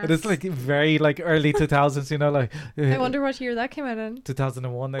 Yes. And it's like very like early 2000s, you know, like... I wonder what year that came out in.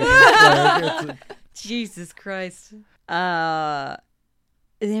 2001, I think. Jesus Christ. Does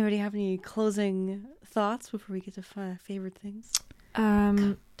anybody have any closing thoughts before we get to favorite things?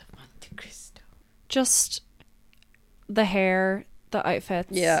 Monte Cristo. Just the hair, the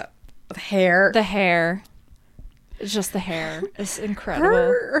outfits. Yeah. The hair. It's just the hair is incredible.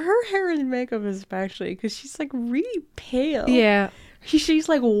 Her hair and makeup especially, because she's like really pale. Yeah. She's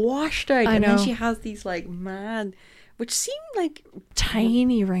like washed out. I and know. then she has these like mad, which seem like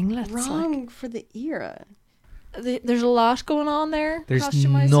Tiny ringlets. wrong for the era. There's a lot going on there. There's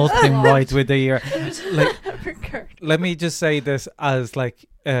costume-wise. nothing A lot. right with the ear. Like, let me just say this as like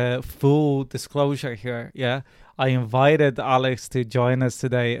full disclosure here. Yeah, I invited Alex to join us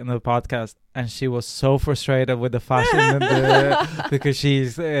today in the podcast, and she was so frustrated with the fashion and because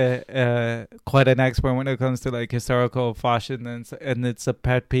she's quite an expert when it comes to like historical fashion, and it's a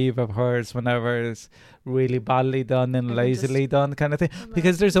pet peeve of hers whenever it's really badly done and lazily done kind of thing,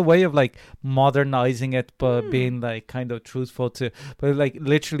 because there's a way of like modernizing it but being like kind of truthful to, but like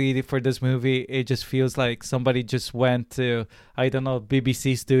literally for this movie it just feels like somebody just went to, I don't know,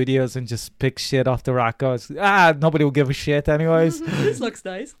 BBC Studios and just picked shit off the rack. Nobody will give a shit anyways. This looks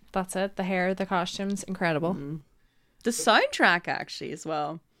nice. That's it. The hair, the costumes, incredible. The soundtrack actually as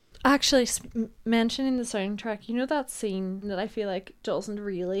well. Actually, mentioning the soundtrack, you know that scene that I feel like doesn't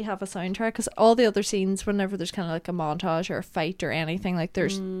really have a soundtrack, because all the other scenes, whenever there's kind of like a montage or a fight or anything, like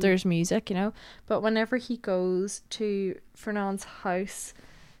there's music, you know. But whenever he goes to Fernand's house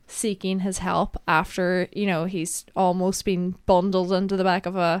seeking his help after, you know, he's almost been bundled into the back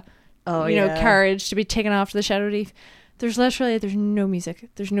of a carriage to be taken off to the Shadow Reef, there's no music,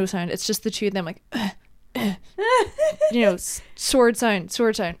 there's no sound. It's just the two of them like you know, sword sound,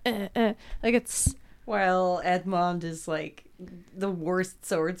 like it's. Well, Edmond is like the worst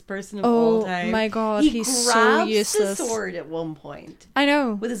swords person of all time. Oh my god, he's so grabs useless. the sword at one point. I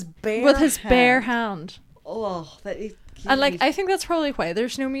know, with his bare hand. Oh, that is. And like, I think that's probably why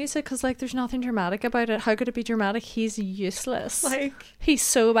there's no music, because like there's nothing dramatic about it. How could it be dramatic? He's useless. Like, he's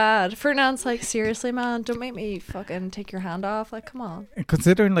so bad. Fernand's like, seriously, man, don't make me fucking take your hand off. Like, come on.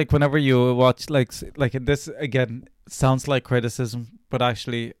 Considering like whenever you watch like this, again, sounds like criticism, but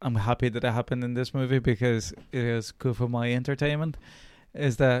actually I'm happy that it happened in this movie because it is good for my entertainment.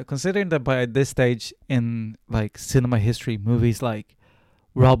 Is that considering that by this stage in like cinema history, movies like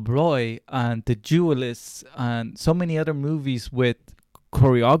Rob Roy and The Duelists and so many other movies with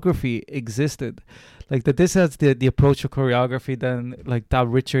choreography existed, like that this has the approach of choreography than like that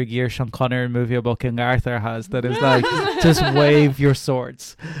Richard Gere, Sean Connery movie about King Arthur has, that is like just wave your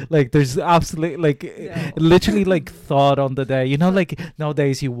swords. Like there's absolutely like literally like thought on the day, you know, like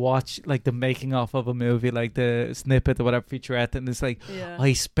nowadays you watch like the making of a movie, like the snippet or whatever featurette, and it's like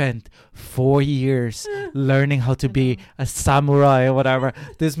I spent 4 years learning how to be a samurai or whatever.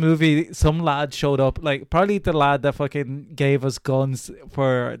 This movie, some lad showed up, like probably the lad that fucking gave us guns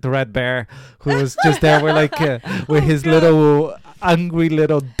for the Red Bear, who was just there with his little angry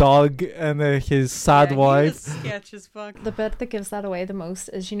little dog and his sad wife. Sketch as fuck. The bit that gives that away the most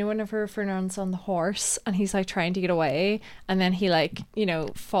is, you know, whenever Fernand's on the horse and he's like trying to get away, and then he like, you know,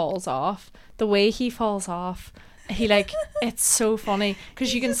 falls off. The way he falls off, he like, it's so funny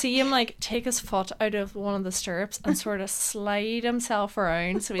because you can see him like take his foot out of one of the stirrups and sort of slide himself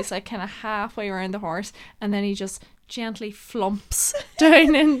around, so he's like kind of halfway around the horse, and then he just gently flumps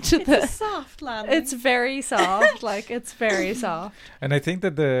down into it's a soft landing. It's very soft. Like, it's very soft. And I think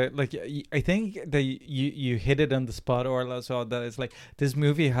that you hit it on the spot, Orla, as well, that it's like this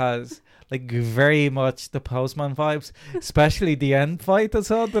movie has like very much the Postman vibes, especially the end fight as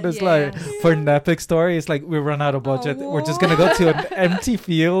well, that is like, for an epic story, it's like we run out of budget, we're just gonna go to an empty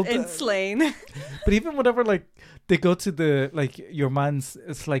field in Slane. But even whatever, like they go to the like your man's,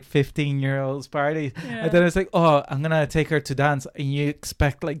 it's like 15-year-old's party, and then it's like, oh, I'm gonna take her to dance, and you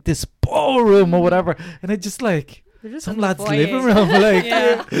expect like this ballroom or whatever, and it's just like some lad's living room,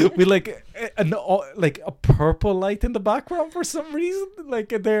 like with like a purple light in the background for some reason,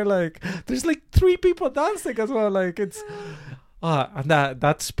 like, and they're like, there's like 3 people dancing as well, like it's. And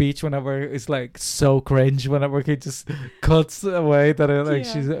that speech whenever is like so cringe, whenever he just cuts away that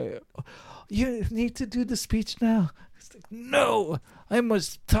she's like, you need to do the speech now. It's like, no, I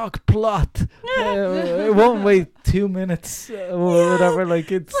must talk plot. It won't wait 2 minutes or whatever.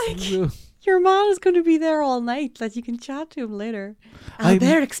 Like, it's like, your man is going to be there all night. Like, you can chat to him later.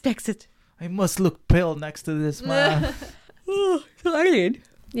 Albert expects it. I must look pale next to this man. Eileen,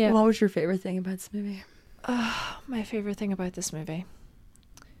 yeah. What was your favorite thing about this movie? My favorite thing about this movie.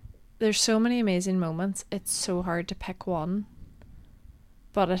 There's so many amazing moments. It's so hard to pick one.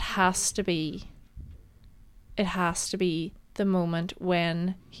 But it has to be the moment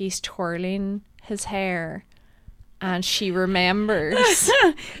when he's twirling his hair and she remembers.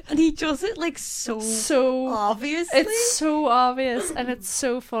 And he does it like so obviously. It's so obvious, and it's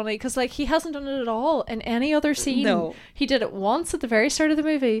so funny because like he hasn't done it at all in any other scene. No. He did it once at the very start of the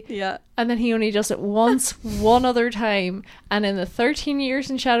movie. Yeah. And then he only does it once, one other time. And in the 13 years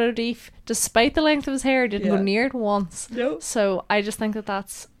in Shadow Deep, despite the length of his hair, didn't go near it once. No. So I just think that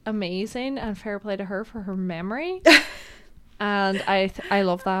that's amazing, and fair play to her for her memory. And I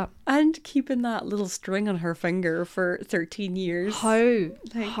love that. And keeping that little string on her finger for 13 years. How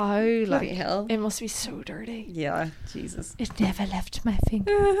bloody like hell. it must be so dirty. Yeah, Jesus. It never left my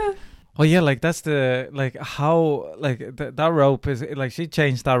finger. Oh yeah, like that's the like how like that rope is like she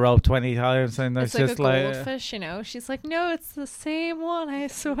changed that rope 20 times and It's it's like just a like goldfish, you know. She's like, no, it's the same one, I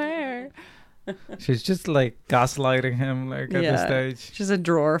swear. she's just like gaslighting him like at this stage. Just a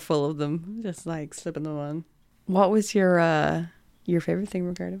drawer full of them, just like slipping them on. What was your favorite thing,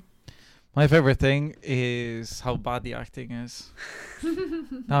 Ricardo? My favorite thing is how bad the acting is.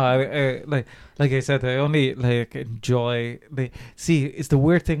 No, I like I said, I only like enjoy see. It's the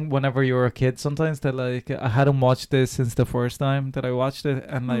weird thing whenever you're a kid. Sometimes that like I hadn't watched this since the first time that I watched it,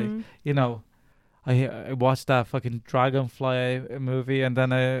 and like you know, I watched that fucking Dragonfly movie, and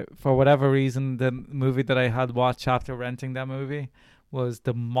then for whatever reason, the movie that I had watched after renting that movie was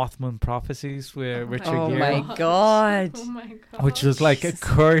the Mothman Prophecies with Richard Gere. Oh my god! Which was like a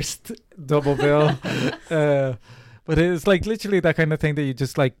cursed double bill. But it's like literally that kind of thing that you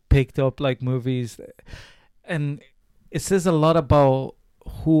just like picked up like movies. And it says a lot about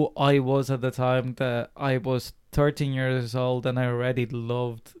who I was at the time, that I was 13 years old and I already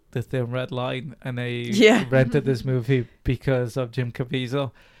loved The Thin Red Line, and I rented this movie because of Jim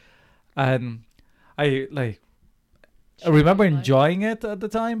Caviezel. And I remember enjoying it at the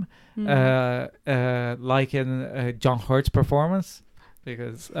time, liking John Hurt's performance,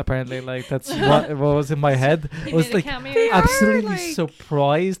 because apparently like that's what was in my head. I was like absolutely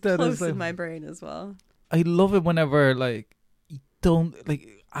surprised that close it's like, in my brain as well. I love it whenever like you don't like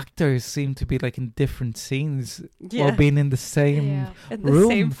actors seem to be like in different scenes while being in the same in the room.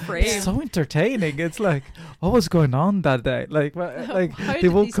 same frame. It's so entertaining. It's like what was going on that day? Like they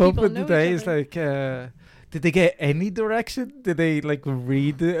woke up in the days like. Did they get any direction? Did they like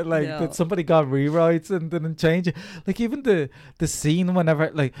read it? Like did somebody got rewrites and didn't change it? Like even the scene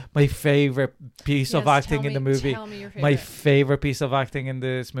whenever like my favorite piece of acting in the movie. My favorite piece of acting in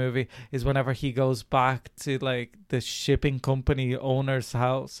this movie is whenever he goes back to like the shipping company owner's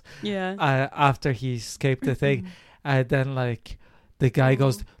house. Yeah. After he escaped the thing, and then like the guy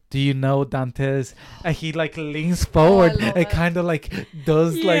goes, do you know Dantes? And he like leans forward and kind of like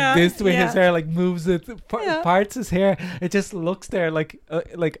does like this with his hair, like moves it, parts his hair. It just looks there like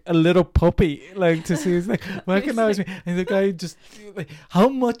a little puppy, like to see. It's like recognize me. And the guy just like, how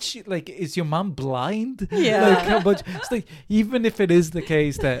much like is your mom blind? Yeah, like how much? It's like even if it is the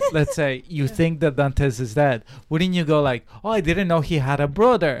case that let's say you think that Dantes is dead, wouldn't you go like, oh, I didn't know he had a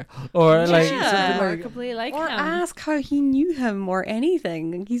brother, or like something remarkably like or him. ask how he knew him or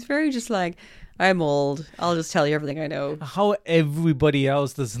anything. He's very just like, I'm old, I'll just tell you everything I know. How everybody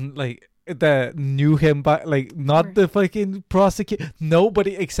else doesn't like that knew him, but like not the fucking prosecutor,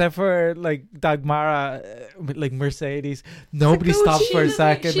 nobody except for like Dagmara, like Mercedes, nobody stopped for a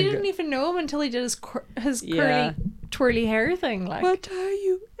second. She didn't even know him until he did his curly twirly hair thing. Like, what are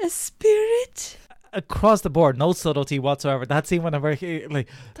you, a spirit? Across the board, no subtlety whatsoever. That scene whenever he, like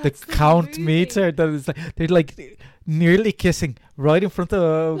the Count meets her, that is like they're like nearly kissing right in front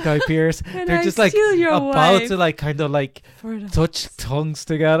of Guy Pearce. They're just like about to like kind of like touch tongues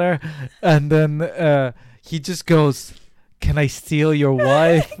together, and then he just goes, "Can I steal your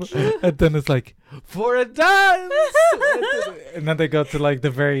wife?" And then it's like, "For a dance." And then they go to like the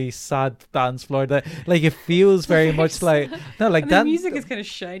very sad dance floor that like it feels very much like like and that the music is kind of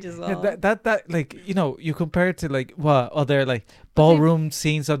shite as well. That like, you know, you compare it to like what other like ballroom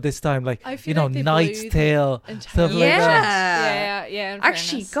scenes of this time, like, you know, like Knight's Tale, stuff like that. Yeah.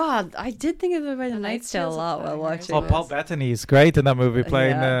 Actually, God, I did think about the Knight's Tale a lot while watching. Oh, Paul Bettany is great in that movie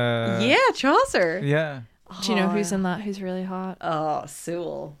playing. Chaucer. Yeah. Do you know who's in that? Who's really hot? Oh,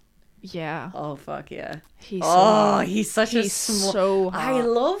 Sewell. Yeah. Oh fuck yeah. He's so hot. I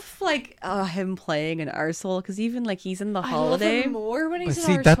love like him playing an arsehole, because even like he's in The Holiday. I love him more when he's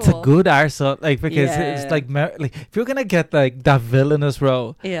an arsehole. That's a good arsehole, like, because it's like if you're gonna get like that villainous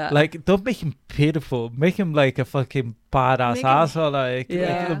role, like don't make him pitiful, make him like a fucking badass asshole, like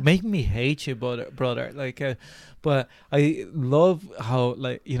make me hate you, brother. Like, but I love how,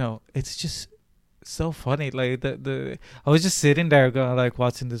 like, you know, it's just so funny. Like I was just sitting there going, like,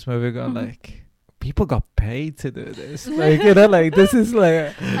 watching this movie going, like, people got paid to do this. Like, you know, like this is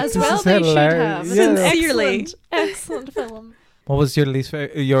like As this well is they should hilarious. have. Yeah. Sincerely. Excellent film. What was your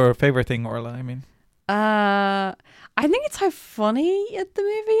your favorite thing, Orla? I mean, I think it's how funny the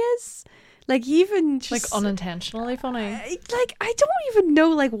movie is. Like even just Like unintentionally funny. I don't even know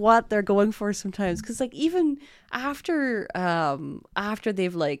like what they're going for sometimes, because like even after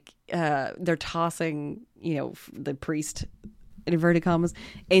they've like they're tossing, you know, the priest in inverted commas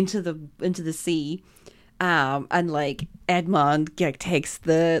into the sea, and like Edmond takes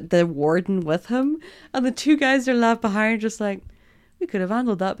the warden with him, and the two guys are left behind just like, we could have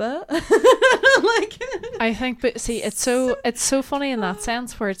handled that better. Like, I think, but see, it's so funny in that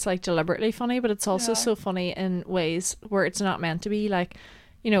sense where it's like deliberately funny, but it's also so funny in ways where it's not meant to be. Like,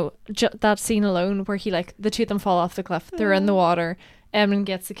 you know, that scene alone where he like the two of them fall off the cliff, they're in the water. Edmund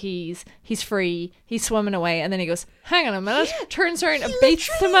gets the keys, he's free, he's swimming away, and then he goes, hang on a minute, turns around and beats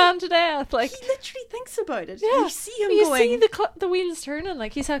the man to death. Like, he literally thinks about it. yeah, You see him you going. see the wheels turning,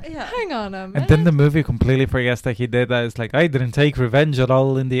 like he's like, hang on a minute. and then the movie completely forgets that he did that. It's like, I didn't take revenge at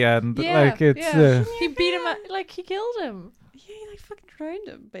all in the end. Like it's he beat him, like he killed him. Yeah, he like fucking drowned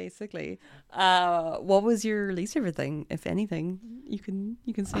him, basically. What was your least favorite thing, if anything? You can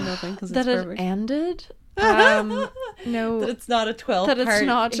say nothing because it's That it perfect. ended. No, That it's not a 12 that it's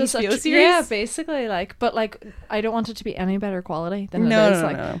not just HBO a series. yeah, basically, like, but like I don't want it to be any better quality than it is.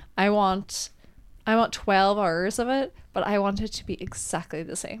 Like, I want 12 hours of it, but I want it to be exactly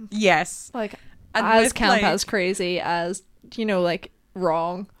the same. Yes, Like, and as with, camp, like- as crazy, as, you know, like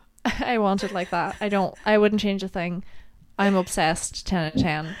wrong. I want it like that. I wouldn't change a thing. I'm obsessed. 10 out of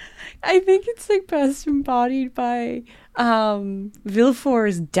 10. I think it's like best embodied by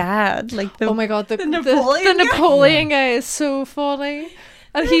Villefort's dad. Like Oh my god, the Napoleon the guy. Napoleon guy is so funny.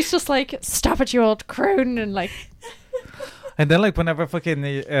 And he's just like, stop it, you old crone, and like, And then, like, whenever fucking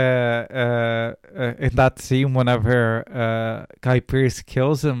in that scene, whenever Guy Pearce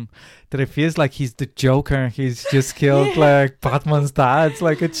kills him, that it feels like he's the Joker. He's just killed like Batman's dad. It's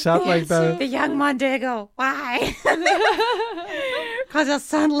like it's shot like that. the young Mondego. Why? Because his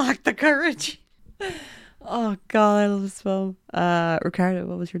son lacked the courage. Oh god, I love this film. Ricardo,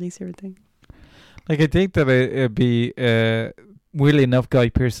 what was your least favorite thing? Like, I think that it'd be weirdly enough Guy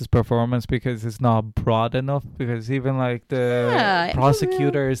Pearce's performance, because it's not broad enough, because even like the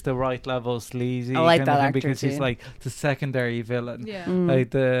prosecutor is the right level sleazy. I like kind that of thing, actor because he's too. like the secondary villain. yeah. Like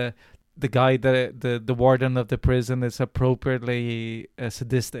the guy the warden of the prison is appropriately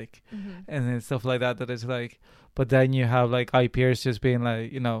sadistic and then stuff like that is like, but then you have like Guy Pearce just being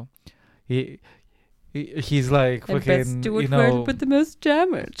like, you know, he's like fucking, you know, with the most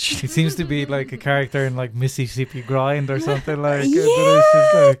damage. he seems to be like a character in like Mississippi Grind or something like Yeah,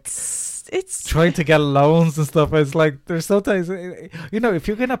 that is just like it's trying to get loans and stuff. It's like there's sometimes, you know, if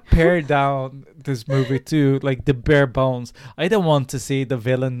you're gonna pare down this movie to like the bare bones, I don't want to see the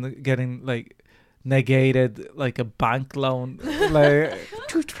villain getting like negated like a bank loan, like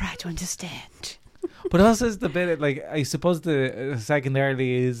to try to understand. but also it's the bit like, I suppose the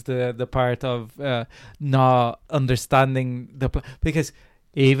secondarily is the part of not understanding because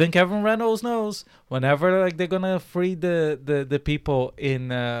even Kevin Reynolds knows whenever like they're gonna free the people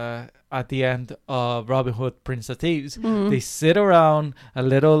in at the end of Robin Hood Prince of Thieves, they sit around a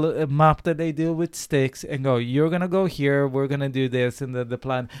little map that they do with sticks and go, you're gonna go here, we're gonna do this, and the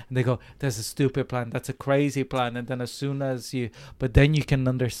plan, and they go, that's a stupid plan, that's a crazy plan, and then as soon as but then you can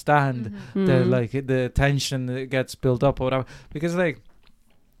understand the like the tension that gets built up or whatever, because like,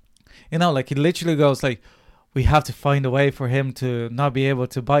 you know, like it literally goes like, we have to find a way for him to not be able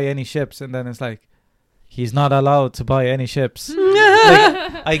to buy any ships, and then it's like, he's not allowed to buy any ships.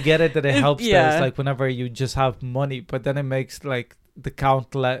 Like, I get it that it helps that it's like whenever you just have money, but then it makes like the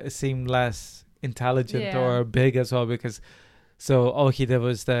count seem less intelligent or big as well, because so all he did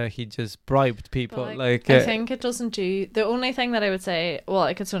was that he just bribed people. Like I think it doesn't do, the only thing that I would say, well,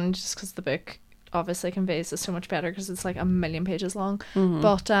 like it's only just because the book obviously conveys is so much better because it's like 1,000,000 pages long,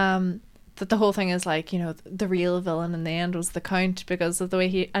 but that the whole thing is like, you know, the real villain in the end was the Count, because of the way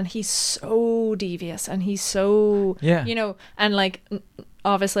he's so devious and he's so, you know, and like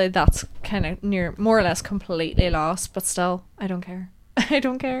obviously that's kind of more or less completely lost, but still I don't care. I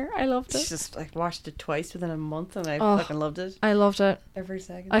don't care. I loved it. It's just like watched it twice within a month and I fucking loved it. I loved it. Every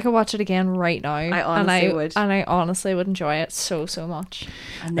second. I could watch it again right now. I honestly would. And I honestly would enjoy it so much.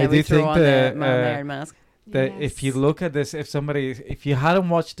 And then I we do throw think on the Iron Mask. That if you look at this, if you hadn't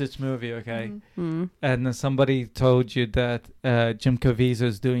watched this movie, okay, and then somebody told you that Jim Caviezel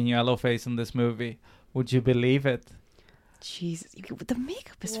is doing yellowface in this movie, would you believe it? Jesus, the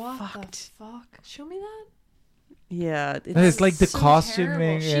makeup is what fucked. the fuck? Show me that. Yeah, It's like the so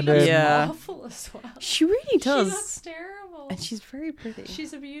costuming terrible. She and looks Yeah. awful as well. she really does. She looks terrible. And she's very pretty.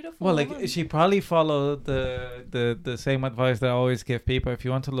 She's a beautiful well, woman. like she probably followed the same advice that I always give people: if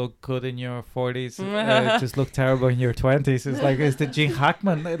you want to look good in your 40s, just look terrible in your 20s. It's like it's the Gene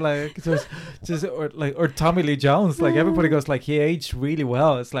Hackman, like just or Tommy Lee Jones. Like everybody goes like he aged really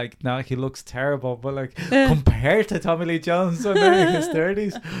well. It's like now he looks terrible, but like compared to Tommy Lee Jones when they're in his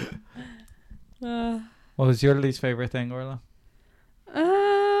 30s. What was your least favorite thing, Orla?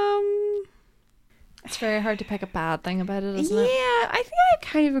 It's very hard to pick a bad thing about it, isn't yeah, it? I think I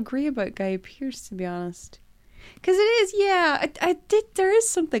kind of agree about Guy Pearce, to be honest. Because it is, yeah, I did. There is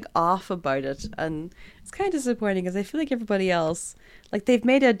something off about it, and it's kind of disappointing because I feel like everybody else, like they've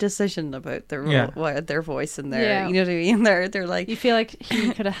made a decision about their their voice in there. Yeah. You know what I mean? They're like, You feel like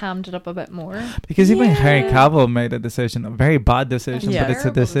he could have hammed it up a bit more. Because even Henry Cavill made a decision, a very bad decision, Yeah. but it's a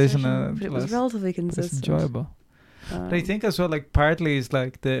Terrible decision. decision. but it was relatively It's consistent. enjoyable. But I think as well, like partly is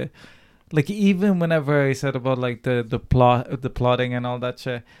like like even whenever I said about like the plotting and all that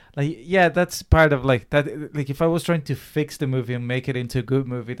shit, like yeah, that's part of like that. Like if I was trying to fix the movie and make it into a good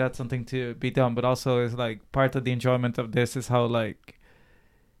movie, that's something to be done. But also is like part of the enjoyment of this is how like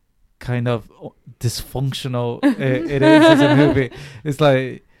kind of dysfunctional it is as a movie. It's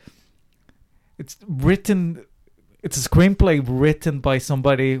like it's written. It's a screenplay written by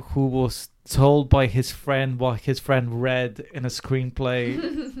somebody who was told by his friend what his friend read in a screenplay,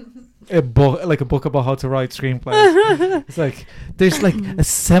 a book about how to write screenplays. It's like there's like a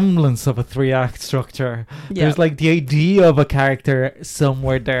semblance of a 3-act structure. Yeah. There's like the idea of a character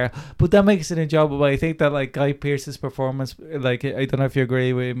somewhere there, but that makes it enjoyable. I think that like Guy Pearce's performance, like I don't know if you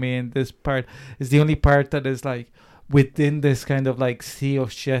agree with me in this part, is the only part that is like within this kind of like sea of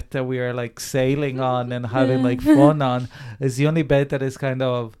shit that we are like sailing on and having like fun on, is the only bit that is kind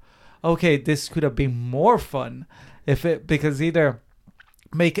of okay, this could have been more fun if it, because either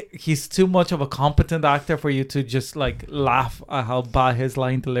he's too much of a competent actor for you to just like laugh at how bad his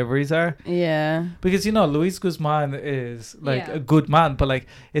line deliveries are. Yeah. Because you know Luis Guzman is like Yeah. a good man, but like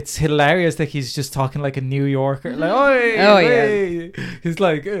it's hilarious that he's just talking like a New Yorker, like oi, Oh, oi. He's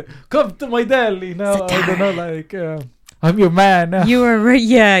like come to my deli, you know. I don't know, like I'm your man. You are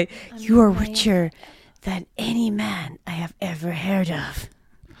you are richer than any man I have ever heard of.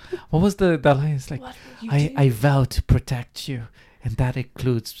 What was that line? It's like I vow to protect you, and that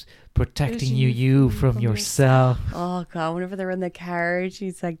includes protecting you from yourself. Oh god, whenever they're in the carriage,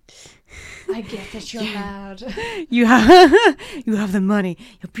 he's like, I get that you're mad. you have the money,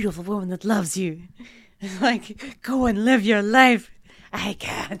 you're a beautiful woman that loves you. It's like, go and live your life. I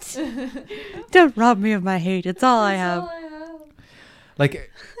can't. Don't rob me of my hate. It's all I have.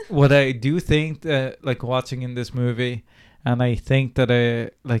 Like what I do think like watching in this movie, and I think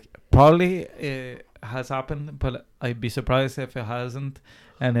that like probably has happened, but I'd be surprised if it hasn't.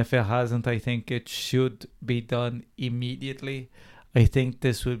 And if it hasn't, I think it should be done immediately. I think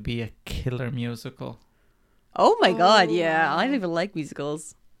this would be a killer musical. Oh my god, yeah. I don't even like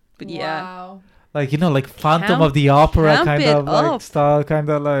musicals. But yeah. Wow. Like, you know, like Phantom of the Opera camp kind it of like up. style, kind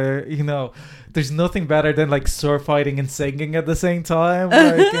of like, you know, there's nothing better than like sword fighting and singing at the same time.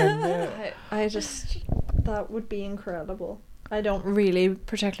 Like, and, I just, that would be incredible. I don't really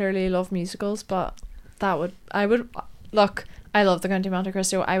particularly love musicals, but I would, look, I love the Count of Monte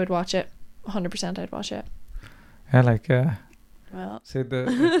Cristo. I would watch it. 100% I'd watch it. yeah, like, Well, so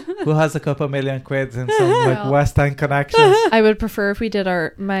who has a couple million quids and some like West End connections? I would prefer if we did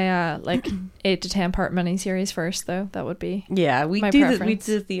my like 8 to 10 part miniseries first, though. That would be yeah, we my do preference. we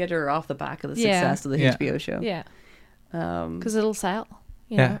do the theater off the back of the Yeah. success of the Yeah. HBO show. yeah, Um, because it'll sell.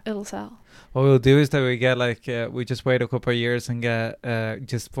 You Yeah. know, it'll sell. What we'll do is that we get like we just wait a couple of years and get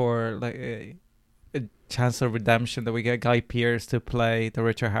just for like a chance of redemption that we get Guy Pearce to play the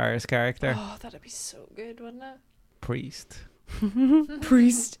Richard Harris character, Oh, that'd be so good, wouldn't it? Priest.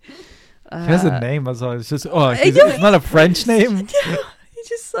 priest. He has a name as well. It's just know, it's not a French name. He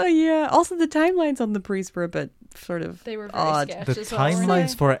just yeah. Also, the timelines on the priest were a bit sort of They were very odd. sketched The as well, weren't timelines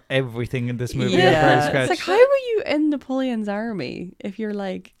they? for everything in this movie are Yeah, very it's sketchy. like, how were you in Napoleon's army if you're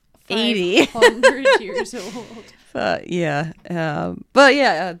like 80? 500 years old. But yeah,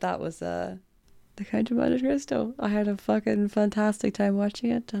 that was the Count of Monte Cristo. I had a fucking fantastic time watching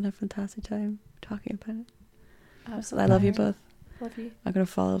it and a fantastic time talking about it. Absolutely. I love you both. Love you. I'm gonna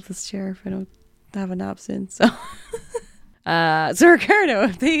fall off this chair if I don't have a nap soon. So, so Ricardo,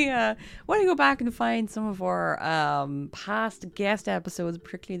 if they want to go back and find some of our past guest episodes,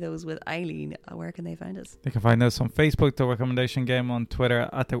 particularly those with Eileen, where can they find us? You can find us on Facebook, The Recommendation Game, on Twitter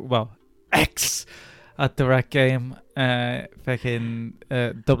at X at the Rec Game, fucking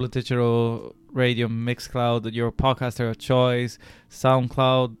Double Digital Radio, Mixcloud, your podcaster of choice,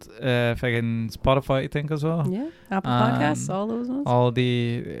 SoundCloud, fucking Spotify, I think as well. Yeah, Apple Podcasts, all those ones. All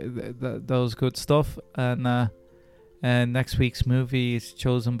those good stuff. And next week's movie is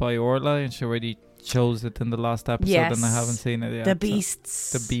chosen by Orla, and she already chose it in the last episode, and I haven't seen it yet. The Beasts.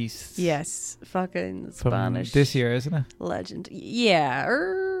 So, The Beasts. Yes, fucking From Spanish. this year, isn't it? Legend. Yeah,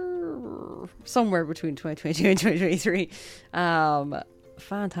 somewhere between 2022 and 2023.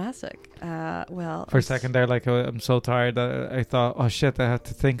 Fantastic. Well, for a second there, like I'm so tired that I thought, oh shit, I had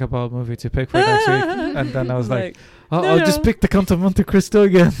to think about a movie to pick for next week, and then I was like, I'll just pick the Count of Monte Cristo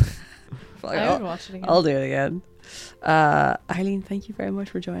again. I would watch it again. I'll do it again. Eileen, thank you very much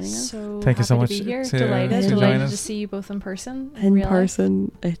for joining us. So thank you so much. To be here. To Delighted to see you both in person. In real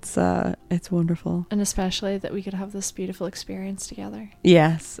person, life. It's wonderful, and especially that we could have this beautiful experience together.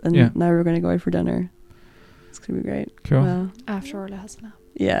 Yes, and now we're going to go out for dinner. It's going to be great. Cool. Well, after Orla has a nap.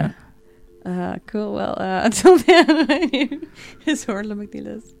 Yeah. Cool. Well, until then, my name is Orla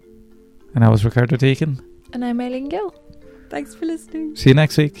McNeilis. And I was Ricardo Deacon. And I'm Eileen Gill. Thanks for listening. See you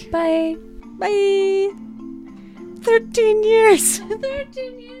next week. Bye. Bye. 13 years.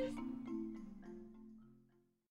 13 years.